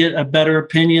try to get a better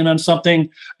opinion on something?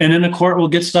 And then the court will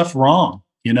get stuff wrong,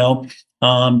 And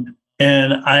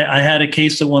I had a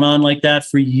case that went on like that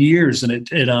for years, and it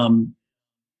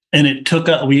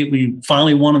took we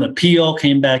finally won an appeal,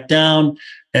 came back down,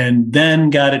 and then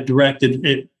got it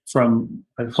directed from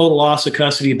a total loss of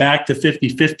custody back to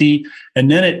 50-50. And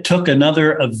then it took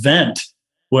another event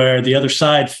where the other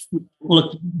side,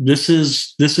 look, this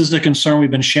is the concern we've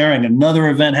been sharing. Another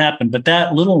event happened, but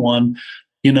that little one,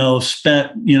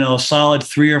 spent, a solid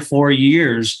 3 or 4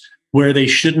 years where they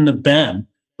shouldn't have been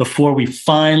before we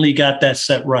finally got that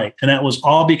set right. And that was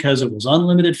all because it was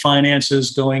unlimited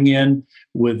finances going in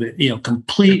with,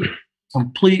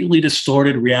 completely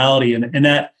distorted reality. And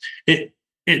that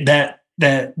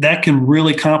can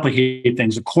really complicate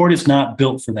things. The court is not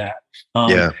built for that.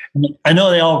 I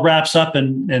know they all wraps up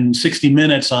in 60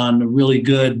 minutes on a really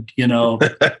good,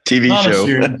 TV show.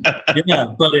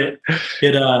 Yeah, but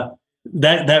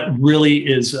that really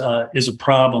is a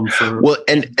problem for. Well,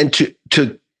 and to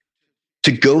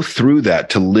go through that,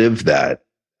 to live that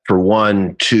for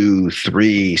 1, 2,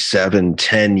 3, 7,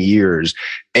 10 years,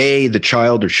 A, the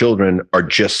child or children are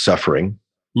just suffering,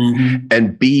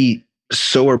 and B,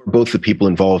 so are both the people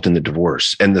involved in the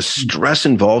divorce. And the stress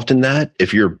involved in that,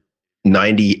 if you're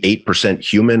 98%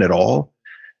 human at all,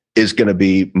 is going to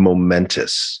be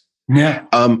momentous. Yeah.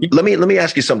 Let me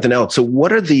ask you something else. So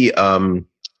what are the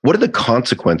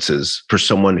consequences for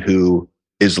someone who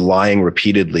is lying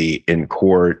repeatedly in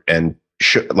court and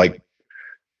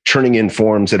turning in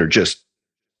forms that are just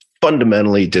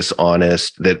fundamentally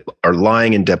dishonest, that are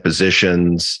lying in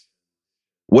depositions?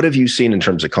 What have you seen in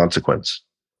terms of consequence?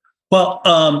 Well,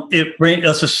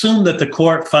 let's assume that the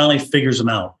court finally figures them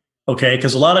out. Okay.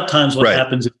 Because a lot of times what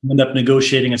happens is you end up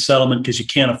negotiating a settlement because you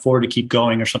can't afford to keep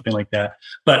going or something like that.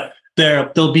 But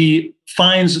there'll be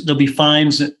fines.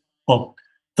 Well,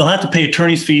 they'll have to pay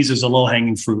attorney's fees as a low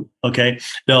hanging fruit. Okay.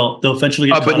 They'll eventually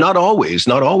get but not always,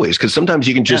 because sometimes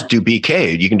you can just do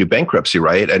BK, you can do bankruptcy,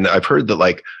 right? And I've heard that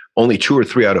like only 2 or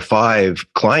 3 out of 5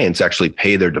 clients actually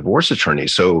pay their divorce attorney.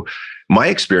 So my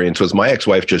experience was my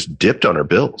ex-wife just dipped on her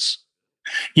bills.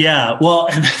 Yeah, well,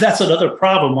 and that's another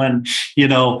problem when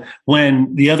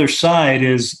the other side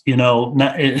is, not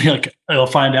like I'll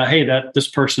find out, hey, that this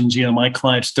person's, my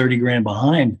client's 30 grand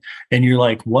behind. And you're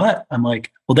like, what? I'm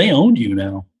like, well, they own you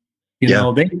now.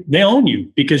 They own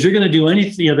you because you're going to do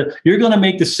anything, you're going to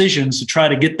make decisions to try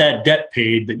to get that debt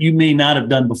paid that you may not have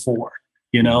done before,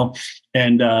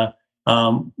 And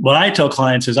what I tell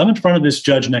clients is I'm in front of this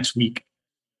judge next week.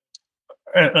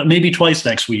 Maybe twice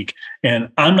next week. And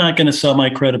I'm not going to sell my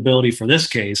credibility for this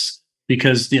case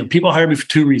because people hire me for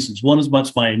 2 reasons. One is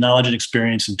my knowledge and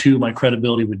experience, and 2, my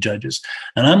credibility with judges.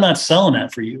 And I'm not selling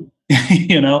that for you,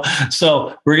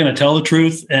 So we're going to tell the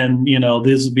truth, and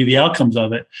this will be the outcomes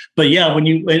of it. But yeah,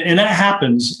 and that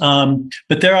happens.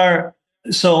 But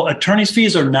attorney's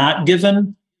fees are not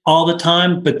given all the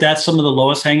time, but that's some of the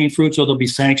lowest hanging fruit. So there'll be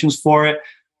sanctions for it.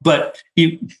 But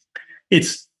it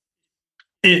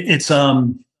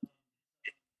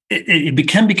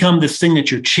can become this thing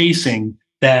that you're chasing,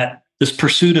 that this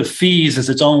pursuit of fees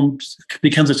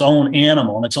becomes its own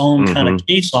animal and its own kind of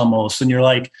case almost. And you're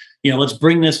like, let's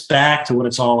bring this back to what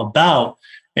it's all about.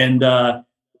 And there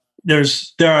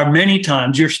are many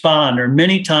times, you're spot on, there are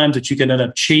many times that you can end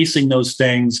up chasing those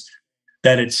things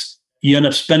that you end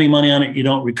up spending money on it, you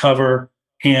don't recover,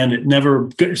 and it's never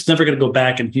going to go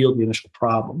back and heal the initial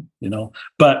problem,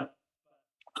 But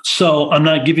so I'm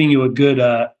not giving you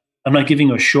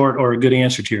a short or a good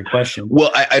answer to your question.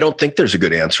 Well, I don't think there's a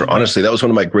good answer. Honestly, that was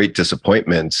one of my great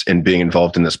disappointments in being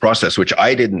involved in this process, which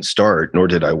I didn't start, nor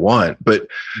did I want. But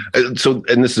and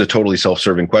this is a totally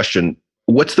self-serving question.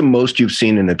 What's the most you've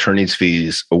seen in attorney's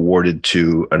fees awarded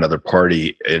to another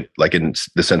party, in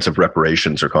the sense of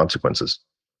reparations or consequences?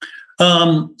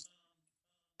 I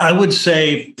would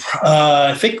say,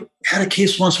 I think I had a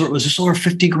case once where it was just over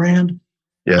 50 grand.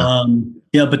 Yeah.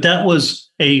 But that was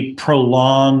a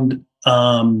prolonged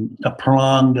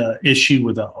issue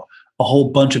with a whole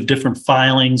bunch of different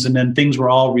filings, and then things were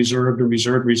all reserved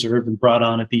and brought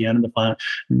on at the end of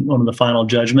one of the final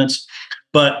judgments.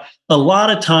 But a lot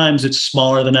of times it's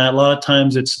smaller than that. A lot of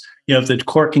times it's, if the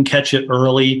court can catch it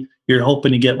early, you're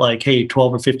hoping to get like, hey,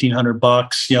 $1,200 or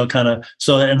 $1,500, kind of.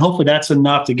 So, and hopefully that's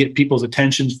enough to get people's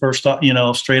attention first,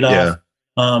 straight off.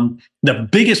 The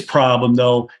biggest problem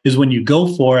though is when you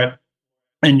go for it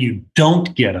and you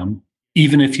don't get them,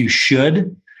 even if you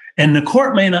should, and the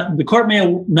court may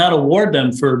not award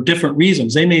them for different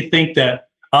reasons. They may think that,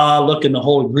 look, in the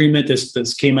whole agreement,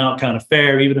 this came out kind of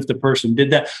fair, even if the person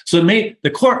did that. So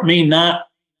the court may not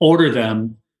order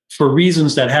them for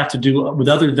reasons that have to do with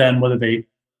other than whether they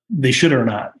should or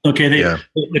not. Okay.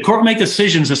 The court make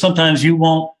decisions that sometimes you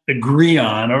won't agree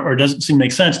on or doesn't seem to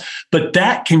make sense, but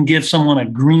that can give someone a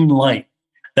green light.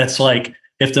 That's like,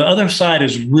 if the other side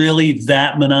is really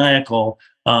that maniacal,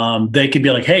 they could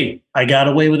be like, hey, I got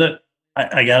away with it.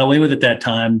 I got away with it that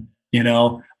time.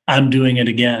 I'm doing it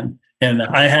again. And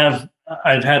I've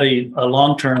had a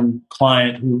long-term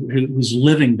client who's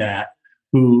living that,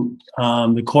 who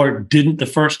the court didn't the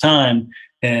first time.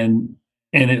 And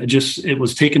it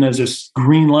was taken as this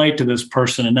green light to this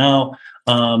person. And now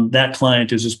that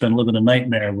client has just been living a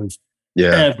nightmare with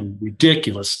every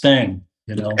ridiculous thing.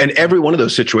 And every one of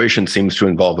those situations seems to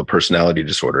involve a personality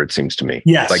disorder, it seems to me.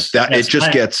 Yes. Like that, it just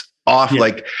gets off.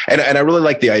 Yeah. And I really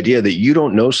like the idea that you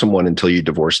don't know someone until you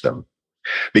divorce them,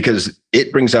 because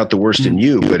it brings out the worst in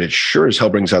you, but it sure as hell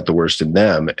brings out the worst in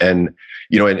them. And,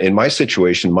 in my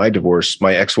situation, my divorce,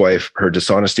 my ex-wife, her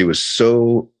dishonesty was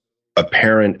so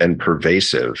apparent and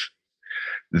pervasive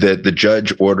that the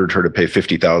judge ordered her to pay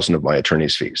 $50,000 of my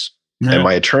attorney's fees. Yeah. And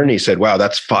my attorney said, wow,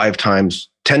 that's 10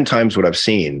 times what I've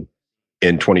seen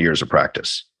in 20 years of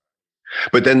practice.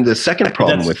 But then the second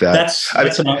problem with that,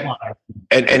 that's an outlier.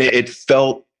 And it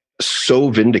felt so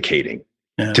vindicating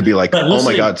to be like, oh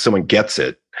my God, someone gets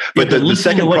it. But the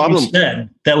second problem,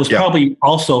 that was probably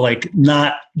also did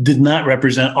not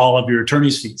represent all of your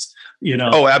attorney's fees.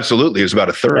 Oh, absolutely. It was about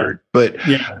a third.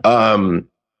 Yeah.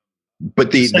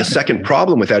 But the second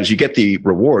problem with that is you get the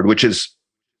reward, which is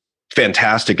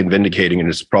fantastic and vindicating, and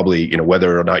it's probably,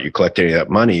 whether or not you collect any of that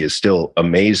money is still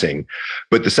amazing.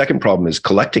 But the second problem is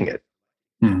collecting it.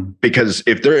 Because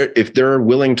if they're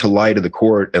willing to lie to the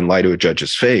court and lie to a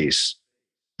judge's face,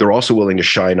 they're also willing to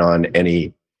shine on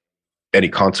any any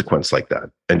consequence like that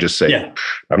and just say,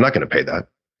 I'm not going to pay that.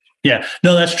 Yeah,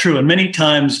 no, that's true. And many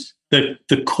times the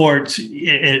courts,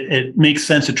 it makes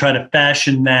sense to try to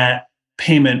fashion that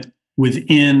payment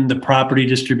within the property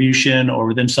distribution or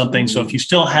within something. So if you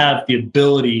still have the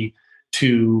ability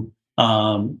to,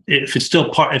 if it's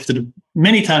still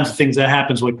many times the things that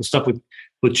happens, like the stuff with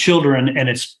children, and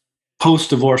it's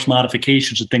post-divorce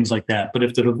modifications and things like that. But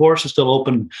if the divorce is still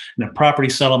open and the property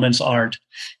settlements aren't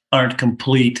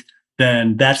complete,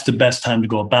 then that's the best time to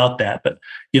go about that. But,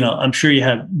 I'm sure you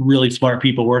have really smart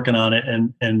people working on it,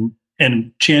 and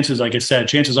chances, like I said,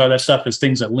 chances are that stuff is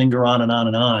things that linger on and on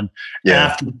and on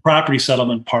after the property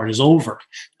settlement part is over.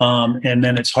 And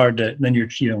then it's hard to, then you're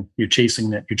chasing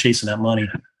that money.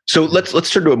 So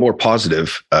let's turn to a more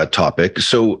positive topic.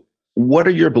 So what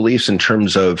are your beliefs in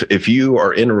terms of, if you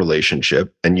are in a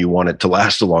relationship and you want it to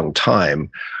last a long time,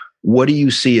 what do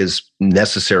you see as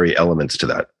necessary elements to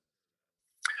that?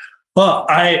 Well,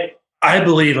 I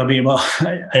believe,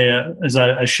 as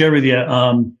I share with you,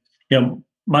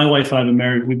 my wife and I have been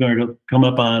married. We've been come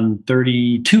up on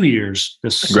 32 years.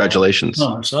 Congratulations.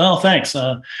 Thanks.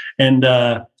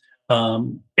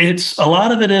 It's a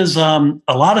lot of it is a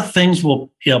lot of things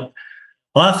will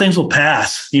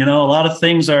pass. A lot of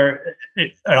things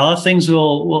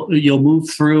you'll move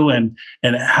through, and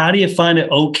how do you find it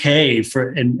okay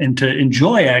and to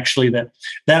enjoy actually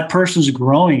that person's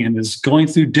growing and is going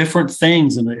through different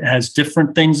things, and it has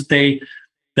different things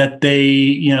that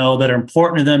are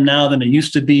important to them now than they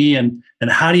used to be, and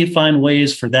how do you find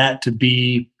ways for that to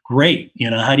be great?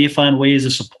 How do you find ways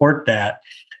to support that?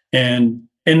 And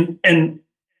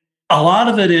a lot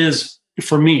of it is,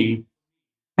 for me,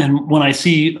 and when I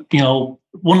see,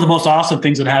 one of the most awesome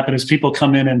things that happen is people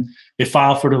come in and they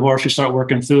file for divorce, you start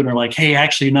working through, and they're like, hey,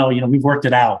 actually, no, we've worked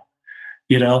it out,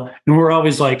 and we're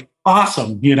always like,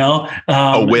 awesome,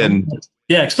 a win.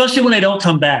 Yeah, especially when they don't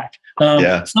come back.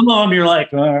 Some of them you're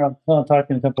like, I'm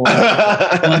talking a couple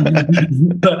but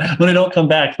when they don't come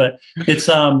back. But it's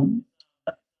I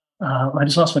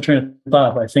just lost my train of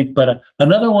thought, I think. But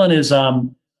another one is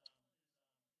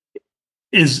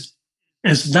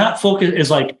not focused, is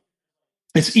like,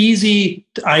 it's easy,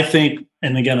 I think,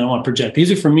 and again, I want to project,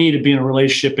 easy for me to be in a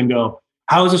relationship and go,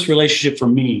 how is this relationship for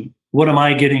me? What am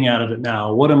I getting out of it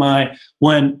now?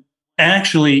 When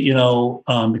actually,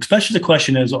 especially the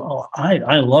question is,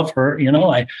 I love her,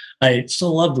 I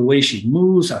still love the way she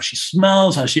moves, how she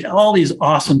smells, all these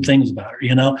awesome things about her,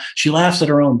 she laughs at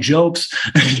her own jokes,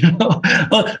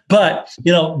 but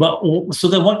so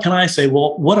then what can I say?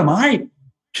 Well, what am I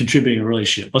contributing to a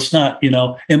relationship? Let's not,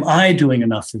 am I doing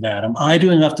enough for that? Am I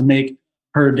doing enough to make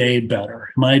her day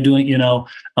better? Am I doing,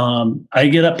 I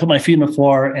get up, put my feet on the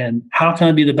floor, and how can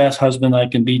I be the best husband I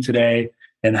can be today?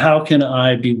 And how can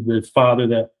I be the father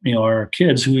that, our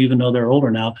kids, who even though they're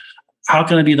older now, how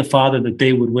can I be the father that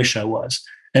they would wish I was?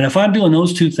 And if I'm doing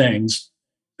those two things,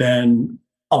 then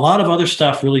a lot of other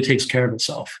stuff really takes care of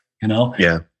itself,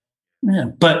 Yeah. Yeah.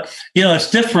 But, it's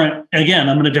different. Again,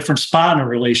 I'm in a different spot in a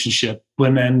relationship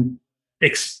when then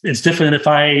it's different if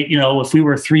if we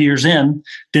were 3 years in,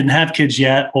 didn't have kids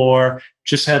yet, or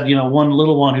just had, one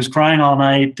little one who's crying all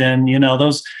night, and,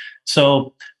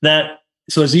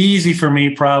 so it's easy for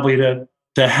me probably to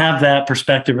have that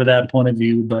perspective or that point of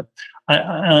view, but I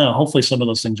don't know, hopefully some of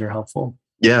those things are helpful.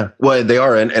 Yeah, well, they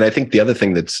are. And I think the other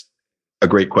thing that's a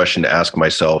great question to ask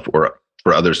myself, or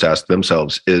for others to ask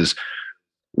themselves, is,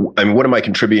 what am I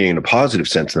contributing in a positive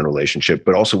sense in the relationship,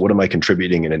 but also what am I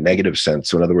contributing in a negative sense?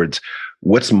 So in other words,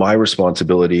 what's my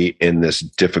responsibility in this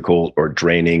difficult or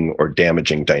draining or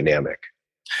damaging dynamic?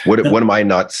 What am I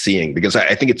not seeing? Because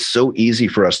I think it's so easy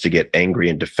for us to get angry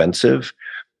and defensive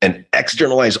and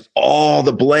externalize all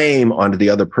the blame onto the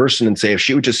other person and say, if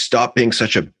she would just stop being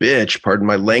such a bitch, pardon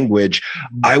my language,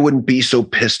 I wouldn't be so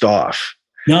pissed off.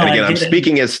 No, and again, I'm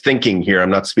speaking as thinking here.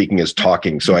 I'm not speaking as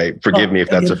talking. So forgive me if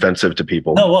that's offensive to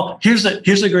people. No, well, here's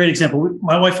a great example.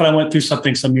 My wife and I went through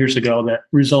something some years ago that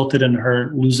resulted in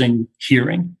her losing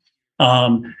hearing.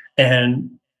 And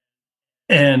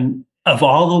of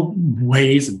all the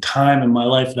ways and time in my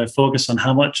life that I focused on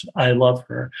how much I love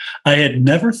her, I had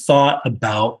never thought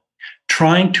about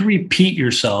trying to repeat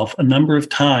yourself a number of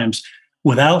times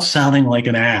without sounding like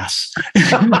an ass.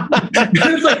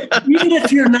 It's like, even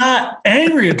if you're not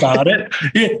angry about it,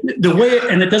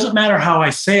 and it doesn't matter how I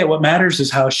say it, what matters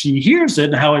is how she hears it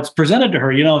and how it's presented to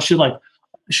her.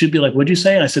 She'd be like, what'd you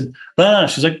say? And I said, blah.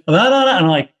 She's like, blah, blah, blah. And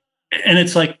I'm like, and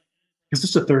it's like, is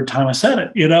this the third time I said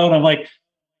it? And I'm like,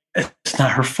 it's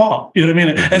not her fault. You know what I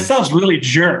mean? It sounds really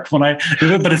jerk but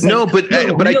it's no, like, but I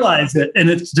realize it.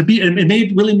 And it's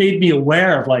it really made me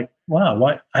aware of like, wow,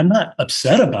 why I'm not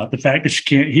upset about the fact that you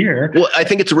can't hear. Well, I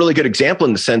think it's a really good example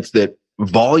in the sense that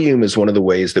volume is one of the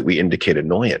ways that we indicate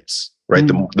annoyance, right?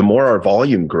 The more our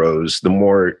volume grows, the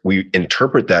more we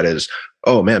interpret that as,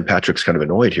 oh man, Patrick's kind of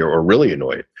annoyed here, or really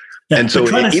annoyed. Yeah, and so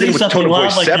trying to even say with tone of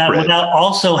voice like separate, that without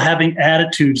also having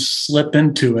attitudes slip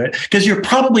into it, because you're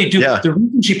probably doing the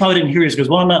reason she probably didn't hear is because,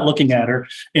 one, I'm not looking at her,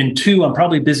 and two, I'm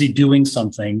probably busy doing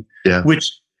something.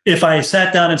 Which, if I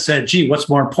sat down and said, gee, what's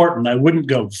more important, I wouldn't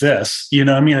go this, you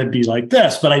know what I mean? I'd be like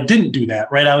this, but I didn't do that,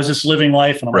 right? I was just living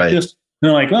life, and I'm like this, and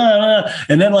they're like,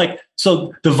 and then like,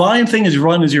 so the volume thing is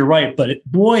run as you're right, but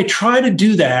boy, try to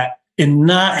do that and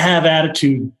not have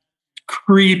attitude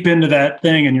creep into that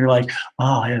thing, and you're like,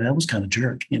 oh yeah, that was kind of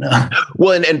jerk, you know?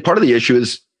 Well, and part of the issue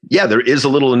is, there is a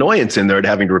little annoyance in there at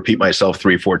having to repeat myself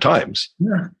 3-4 times.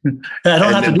 Yeah. I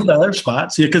don't have to do that other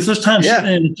spots, because there's times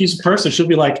she's a person, she'll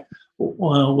be like,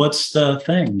 well, what's the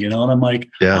thing, you know? And I'm like,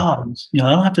 I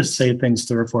don't have to say things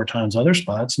 3 or 4 times other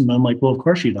spots. And I'm like, well, of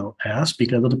course you don't ask,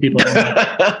 because other people don't.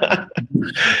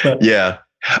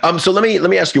 So let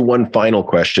me ask you one final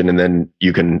question, and then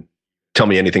you can tell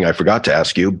me anything I forgot to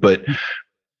ask you. But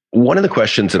one of the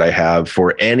questions that I have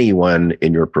for anyone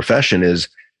in your profession is,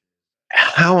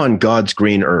 how on God's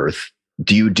green earth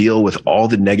do you deal with all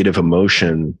the negative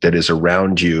emotion that is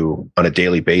around you on a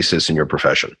daily basis in your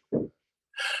profession?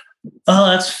 Oh,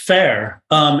 that's fair.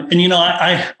 And, you know,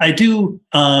 I do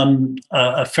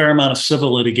a fair amount of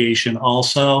civil litigation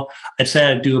also. I'd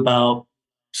say I do about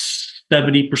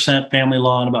 70% family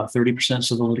law and about 30%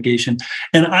 civil litigation.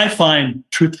 And I find,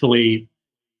 truthfully,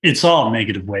 it's all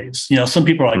negative ways. You know, some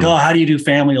people are like, oh, how do you do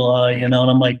family law? You know,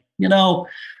 and I'm like, you know,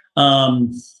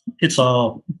 it's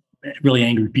all really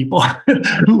angry people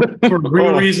who, for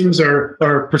real reasons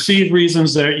or perceived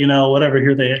reasons, that, you know, whatever,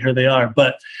 here they are.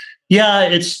 But yeah,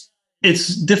 it's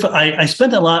different. I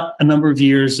spent a number of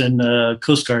years in the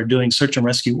Coast Guard doing search and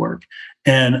rescue work,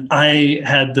 and I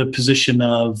had the position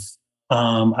of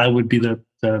I would be the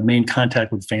main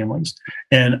contact with families,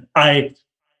 and I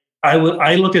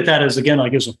look at that as, again,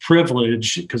 like as a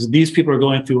privilege, because these people are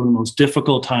going through one of the most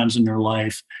difficult times in their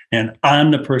life, and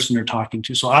I'm the person they're talking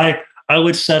to. So I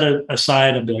would set it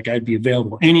aside and be like, I'd be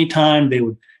available anytime. They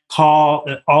would call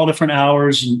at all different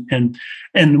hours, and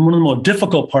one of the more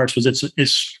difficult parts was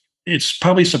it's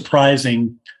probably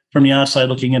surprising from the outside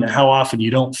looking in at how often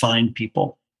you don't find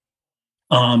people.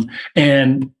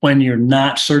 And when you're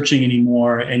not searching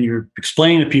anymore, and you're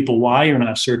explaining to people why you're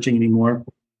not searching anymore,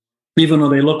 even though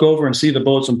they look over and see the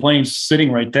boats and planes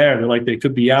sitting right there, they're like, they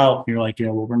could be out. And you're like, yeah,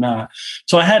 well, we're not.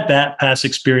 So I had that past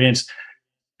experience.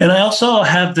 And I also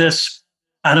have this,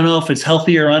 I don't know if it's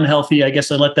healthy or unhealthy. I guess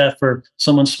I let that for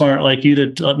someone smart like you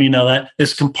to let me know, that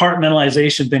this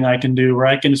compartmentalization thing I can do, where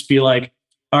I can just be like,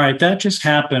 all right, that just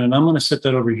happened, and I'm going to sit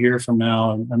that over here from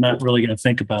now, and I'm not really going to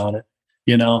think about it,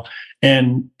 you know?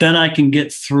 And then I can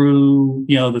get through,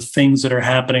 you know, the things that are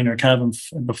happening or kind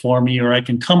of before me, or I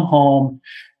can come home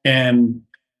and,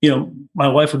 you know, my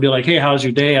wife would be like, hey, how's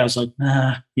your day? I was like,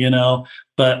 you know,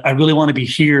 but I really want to be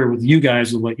here with you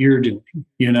guys with what you're doing,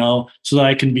 you know, so that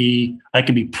I can be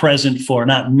present for,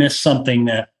 not miss something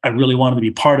that I really wanted to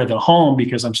be part of at home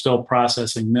because I'm still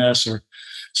processing this. Or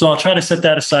so I'll try to set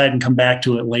that aside and come back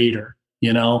to it later,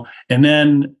 you know, and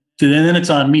then it's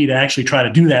on me to actually try to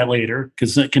do that later,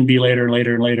 because it can be later and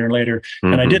later and later and later.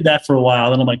 Mm-hmm. And I did that for a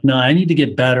while. Then I'm like, no, I need to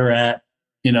get better at,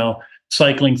 you know,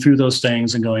 cycling through those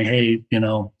things and going, hey, you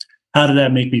know, how did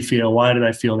that make me feel? Why did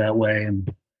I feel that way?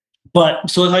 But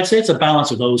so I'd say it's a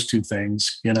balance of those two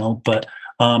things, you know, but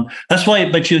that's why,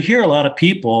 but you hear a lot of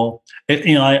people,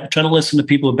 you know, I try to listen to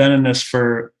people who've been in this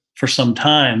for some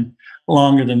time,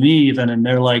 longer than me even, and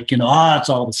they're like, you know, it's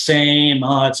all the same,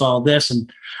 it's all this. And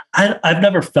I've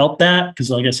never felt that, because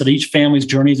like I said, each family's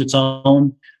journey is its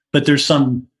own, but there's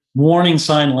some warning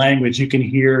sign language you can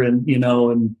hear, and, you know,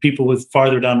 and people with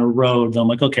farther down the road, I'm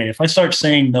like, okay, if I start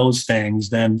saying those things,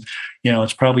 then, you know,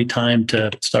 it's probably time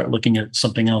to start looking at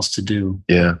something else to do.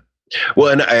 Yeah. Well,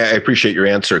 and I appreciate your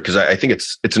answer, because I think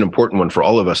it's an important one for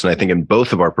all of us. And I think in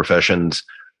both of our professions,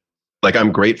 like,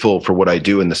 I'm grateful for what I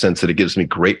do in the sense that it gives me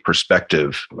great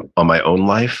perspective on my own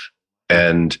life.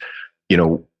 And, you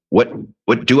know, what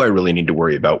do I really need to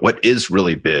worry about? What is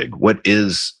really big? What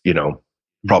is, you know,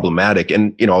 problematic?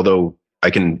 And, you know, although I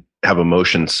can have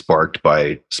emotions sparked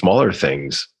by smaller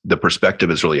things, the perspective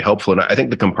is really helpful. And I think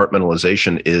the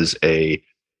compartmentalization is an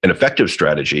effective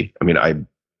strategy. I mean, I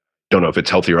don't know if it's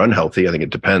healthy or unhealthy. I think it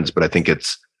depends, but I think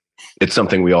it's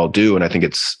something we all do. And I think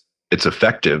it's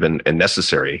effective and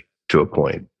necessary to a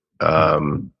point.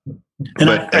 And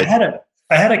I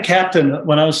had a captain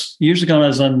when I was years ago, when I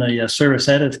was on the service.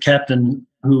 I had a captain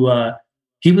who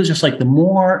he was just like, the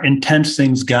more intense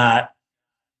things got,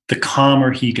 the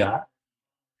calmer he got.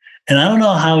 And I don't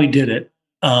know how he did it.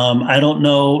 I don't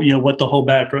know, what the whole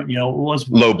background, was.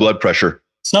 Low blood pressure.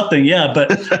 Something, yeah.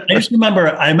 But I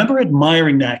remember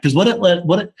admiring that, because what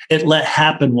it let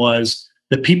happen was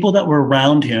the people that were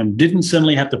around him didn't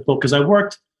suddenly have to focus. I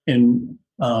worked in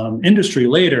industry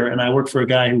later, and I worked for a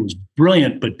guy who was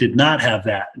brilliant but did not have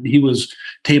that. He was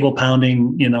table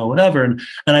pounding, whatever. And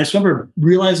I just remember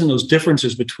realizing those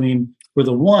differences between, where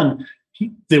the one,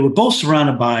 they were both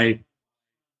surrounded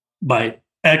by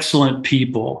excellent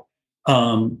people,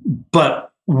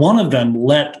 but one of them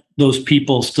let those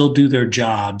people still do their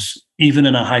jobs, even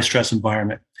in a high stress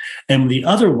environment. And the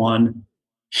other one,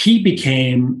 he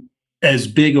became as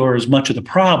big or as much of the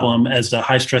problem as the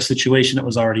high stress situation that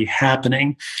was already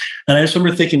happening. And I just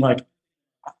remember thinking, like,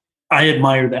 I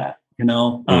admire that,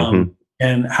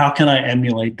 and how can I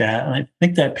emulate that? And I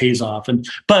think that pays off.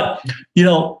 But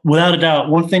without a doubt,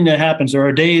 one thing that happens, there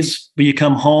are days where you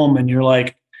come home and you're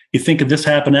like, you think of this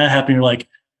happened, that happened. You're like,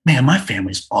 man, my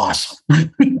family's awesome.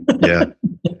 Yeah.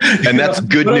 And that's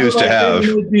good news to have.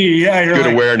 Yeah,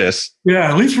 good awareness.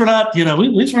 Yeah, at least we're not, at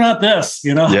least we're not this,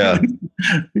 Yeah.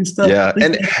 Yeah.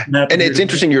 And it's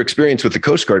interesting, your experience with the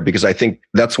Coast Guard, because I think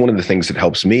that's one of the things that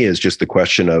helps me is just the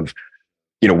question of,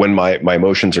 when my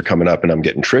emotions are coming up and I'm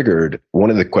getting triggered, one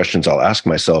of the questions I'll ask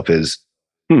myself is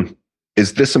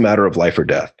this a matter of life or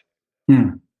death?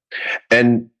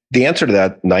 And the answer to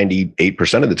that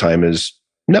 98% of the time is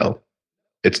no,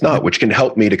 it's not, which can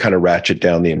help me to kind of ratchet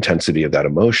down the intensity of that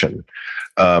emotion.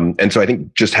 And so I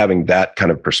think just having that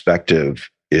kind of perspective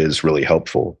is really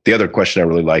helpful. The other question I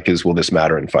really like is, will this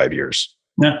matter in 5 years?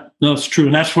 Yeah, no, it's true.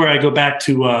 And that's where I go back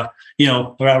to, where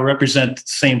I represent the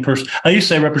same person. I used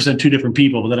to say I represent two different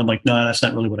people, but then I'm like, no, that's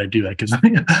not really what I do. Because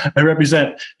I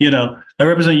represent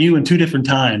you in two different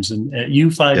times. And you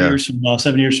 5 years from now,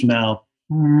 7 years from now,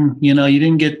 you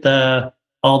didn't get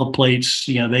all the plates.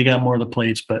 They got more of the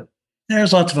plates, but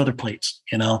there's lots of other plates,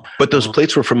 But those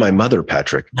plates were from my mother,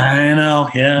 Patrick. I know.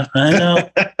 Yeah, I know.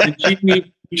 They keep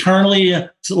me eternally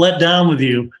let down with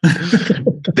you.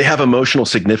 They have emotional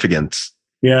significance.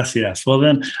 Yes. Well,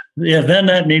 then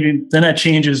that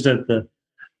changes the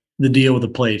deal with the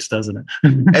plates, doesn't it?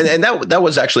 and that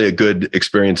was actually a good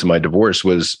experience in my divorce,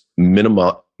 was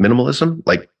minimalism,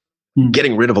 like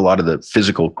getting rid of a lot of the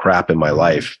physical crap in my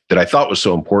life that I thought was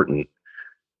so important.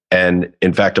 And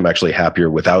in fact, I'm actually happier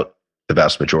without the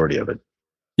vast majority of it.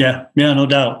 Yeah, no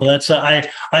doubt. Well, that's I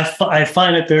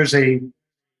find that there's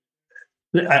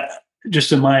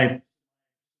just in my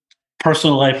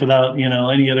personal life, without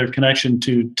any other connection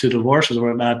to divorces or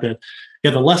whatnot, that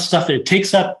the less stuff it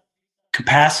takes up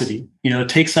capacity, it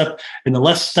takes up, and the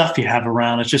less stuff you have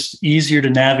around, it's just easier to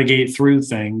navigate through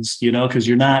things, because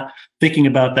you're not thinking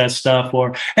about that stuff.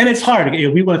 And it's hard.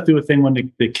 We went through a thing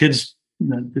when the kids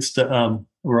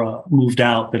were moved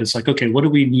out, that it's like, okay, what do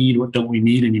we need? What don't we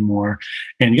need anymore?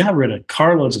 And you got rid of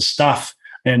carloads of stuff.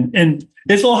 And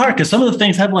it's a little hard, because some of the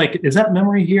things have like, is that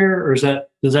memory here, or is that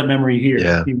memory here?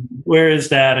 Yeah. Where is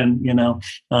that? And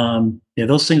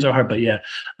those things are hard. But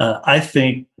I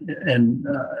think, and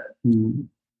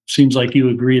seems like you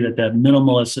agree that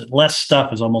minimalist, less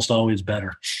stuff is almost always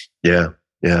better. Yeah.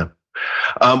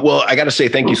 Well, I got to say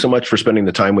thank you so much for spending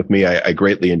the time with me. I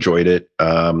greatly enjoyed it.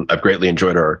 I've greatly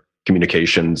enjoyed our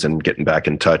communications and getting back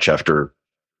in touch after,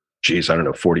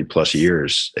 40 plus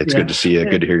years. It's good to see you.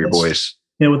 Good to hear your voice.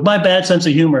 Yeah, with my bad sense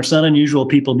of humor, it's not unusual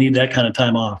people need that kind of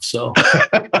time off. So,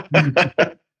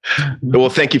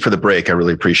 well, thank you for the break. I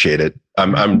really appreciate it.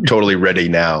 I'm totally ready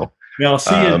now. Yeah, I'll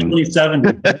see you in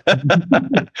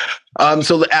 2070.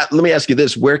 So let me ask you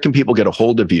this: where can people get a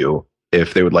hold of you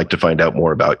if they would like to find out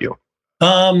more about you?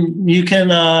 You can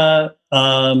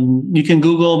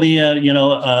Google me.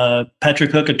 Patrick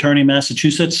Hook, attorney,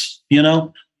 Massachusetts.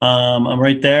 I'm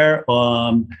right there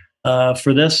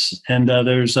for this, and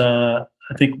there's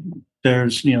I think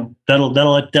there's that'll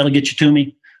get you to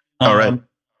me. All right.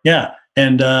 Yeah,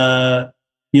 and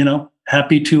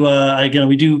happy to again,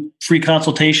 we do free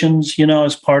consultations,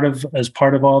 as part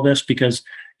of all this, because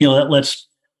that lets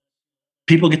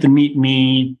people get to meet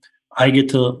me. I get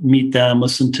to meet them,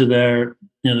 listen to their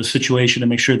the situation, and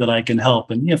make sure that I can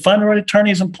help. And find the right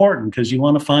attorney is important, because you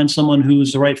want to find someone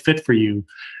who's the right fit for you.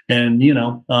 And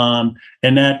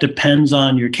and that depends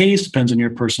on your case, depends on your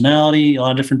personality, a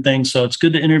lot of different things. So it's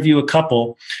good to interview a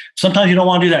couple. Sometimes you don't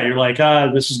want to do that. You're like,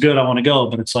 this is good, I want to go.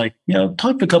 But it's like,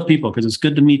 talk to a couple people, because it's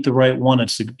good to meet the right one.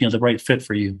 It's the right fit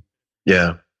for you.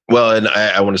 Yeah. Well, and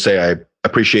I want to say I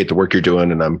appreciate the work you're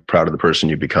doing, and I'm proud of the person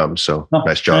you've become. So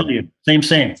nice job. Thank you.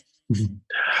 Same.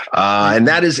 And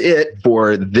that is it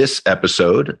for this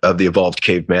episode of The Evolved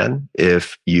Caveman.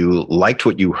 If you liked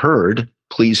what you heard,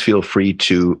 please feel free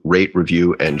to rate,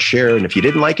 review, and share. And if you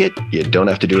didn't like it, you don't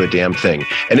have to do a damn thing.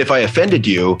 And if I offended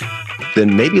you,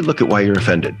 then maybe look at why you're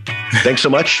offended. Thanks so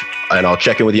much, and I'll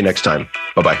check in with you next time.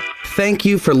 Bye-bye. Thank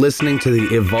you for listening to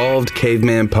the Evolved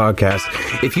Caveman podcast.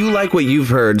 If you like what you've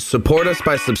heard, support us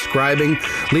by subscribing,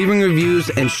 leaving reviews,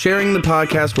 and sharing the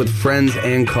podcast with friends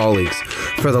and colleagues.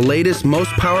 For the latest, most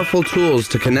powerful tools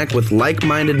to connect with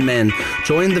like-minded men,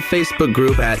 join the Facebook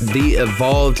group at The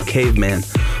Evolved Caveman.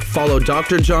 Follow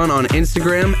Dr. John on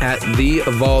Instagram at The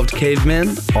Evolved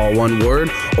Caveman, all one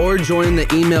word, or join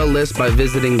the email list by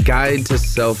visiting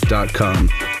guidetoself.com.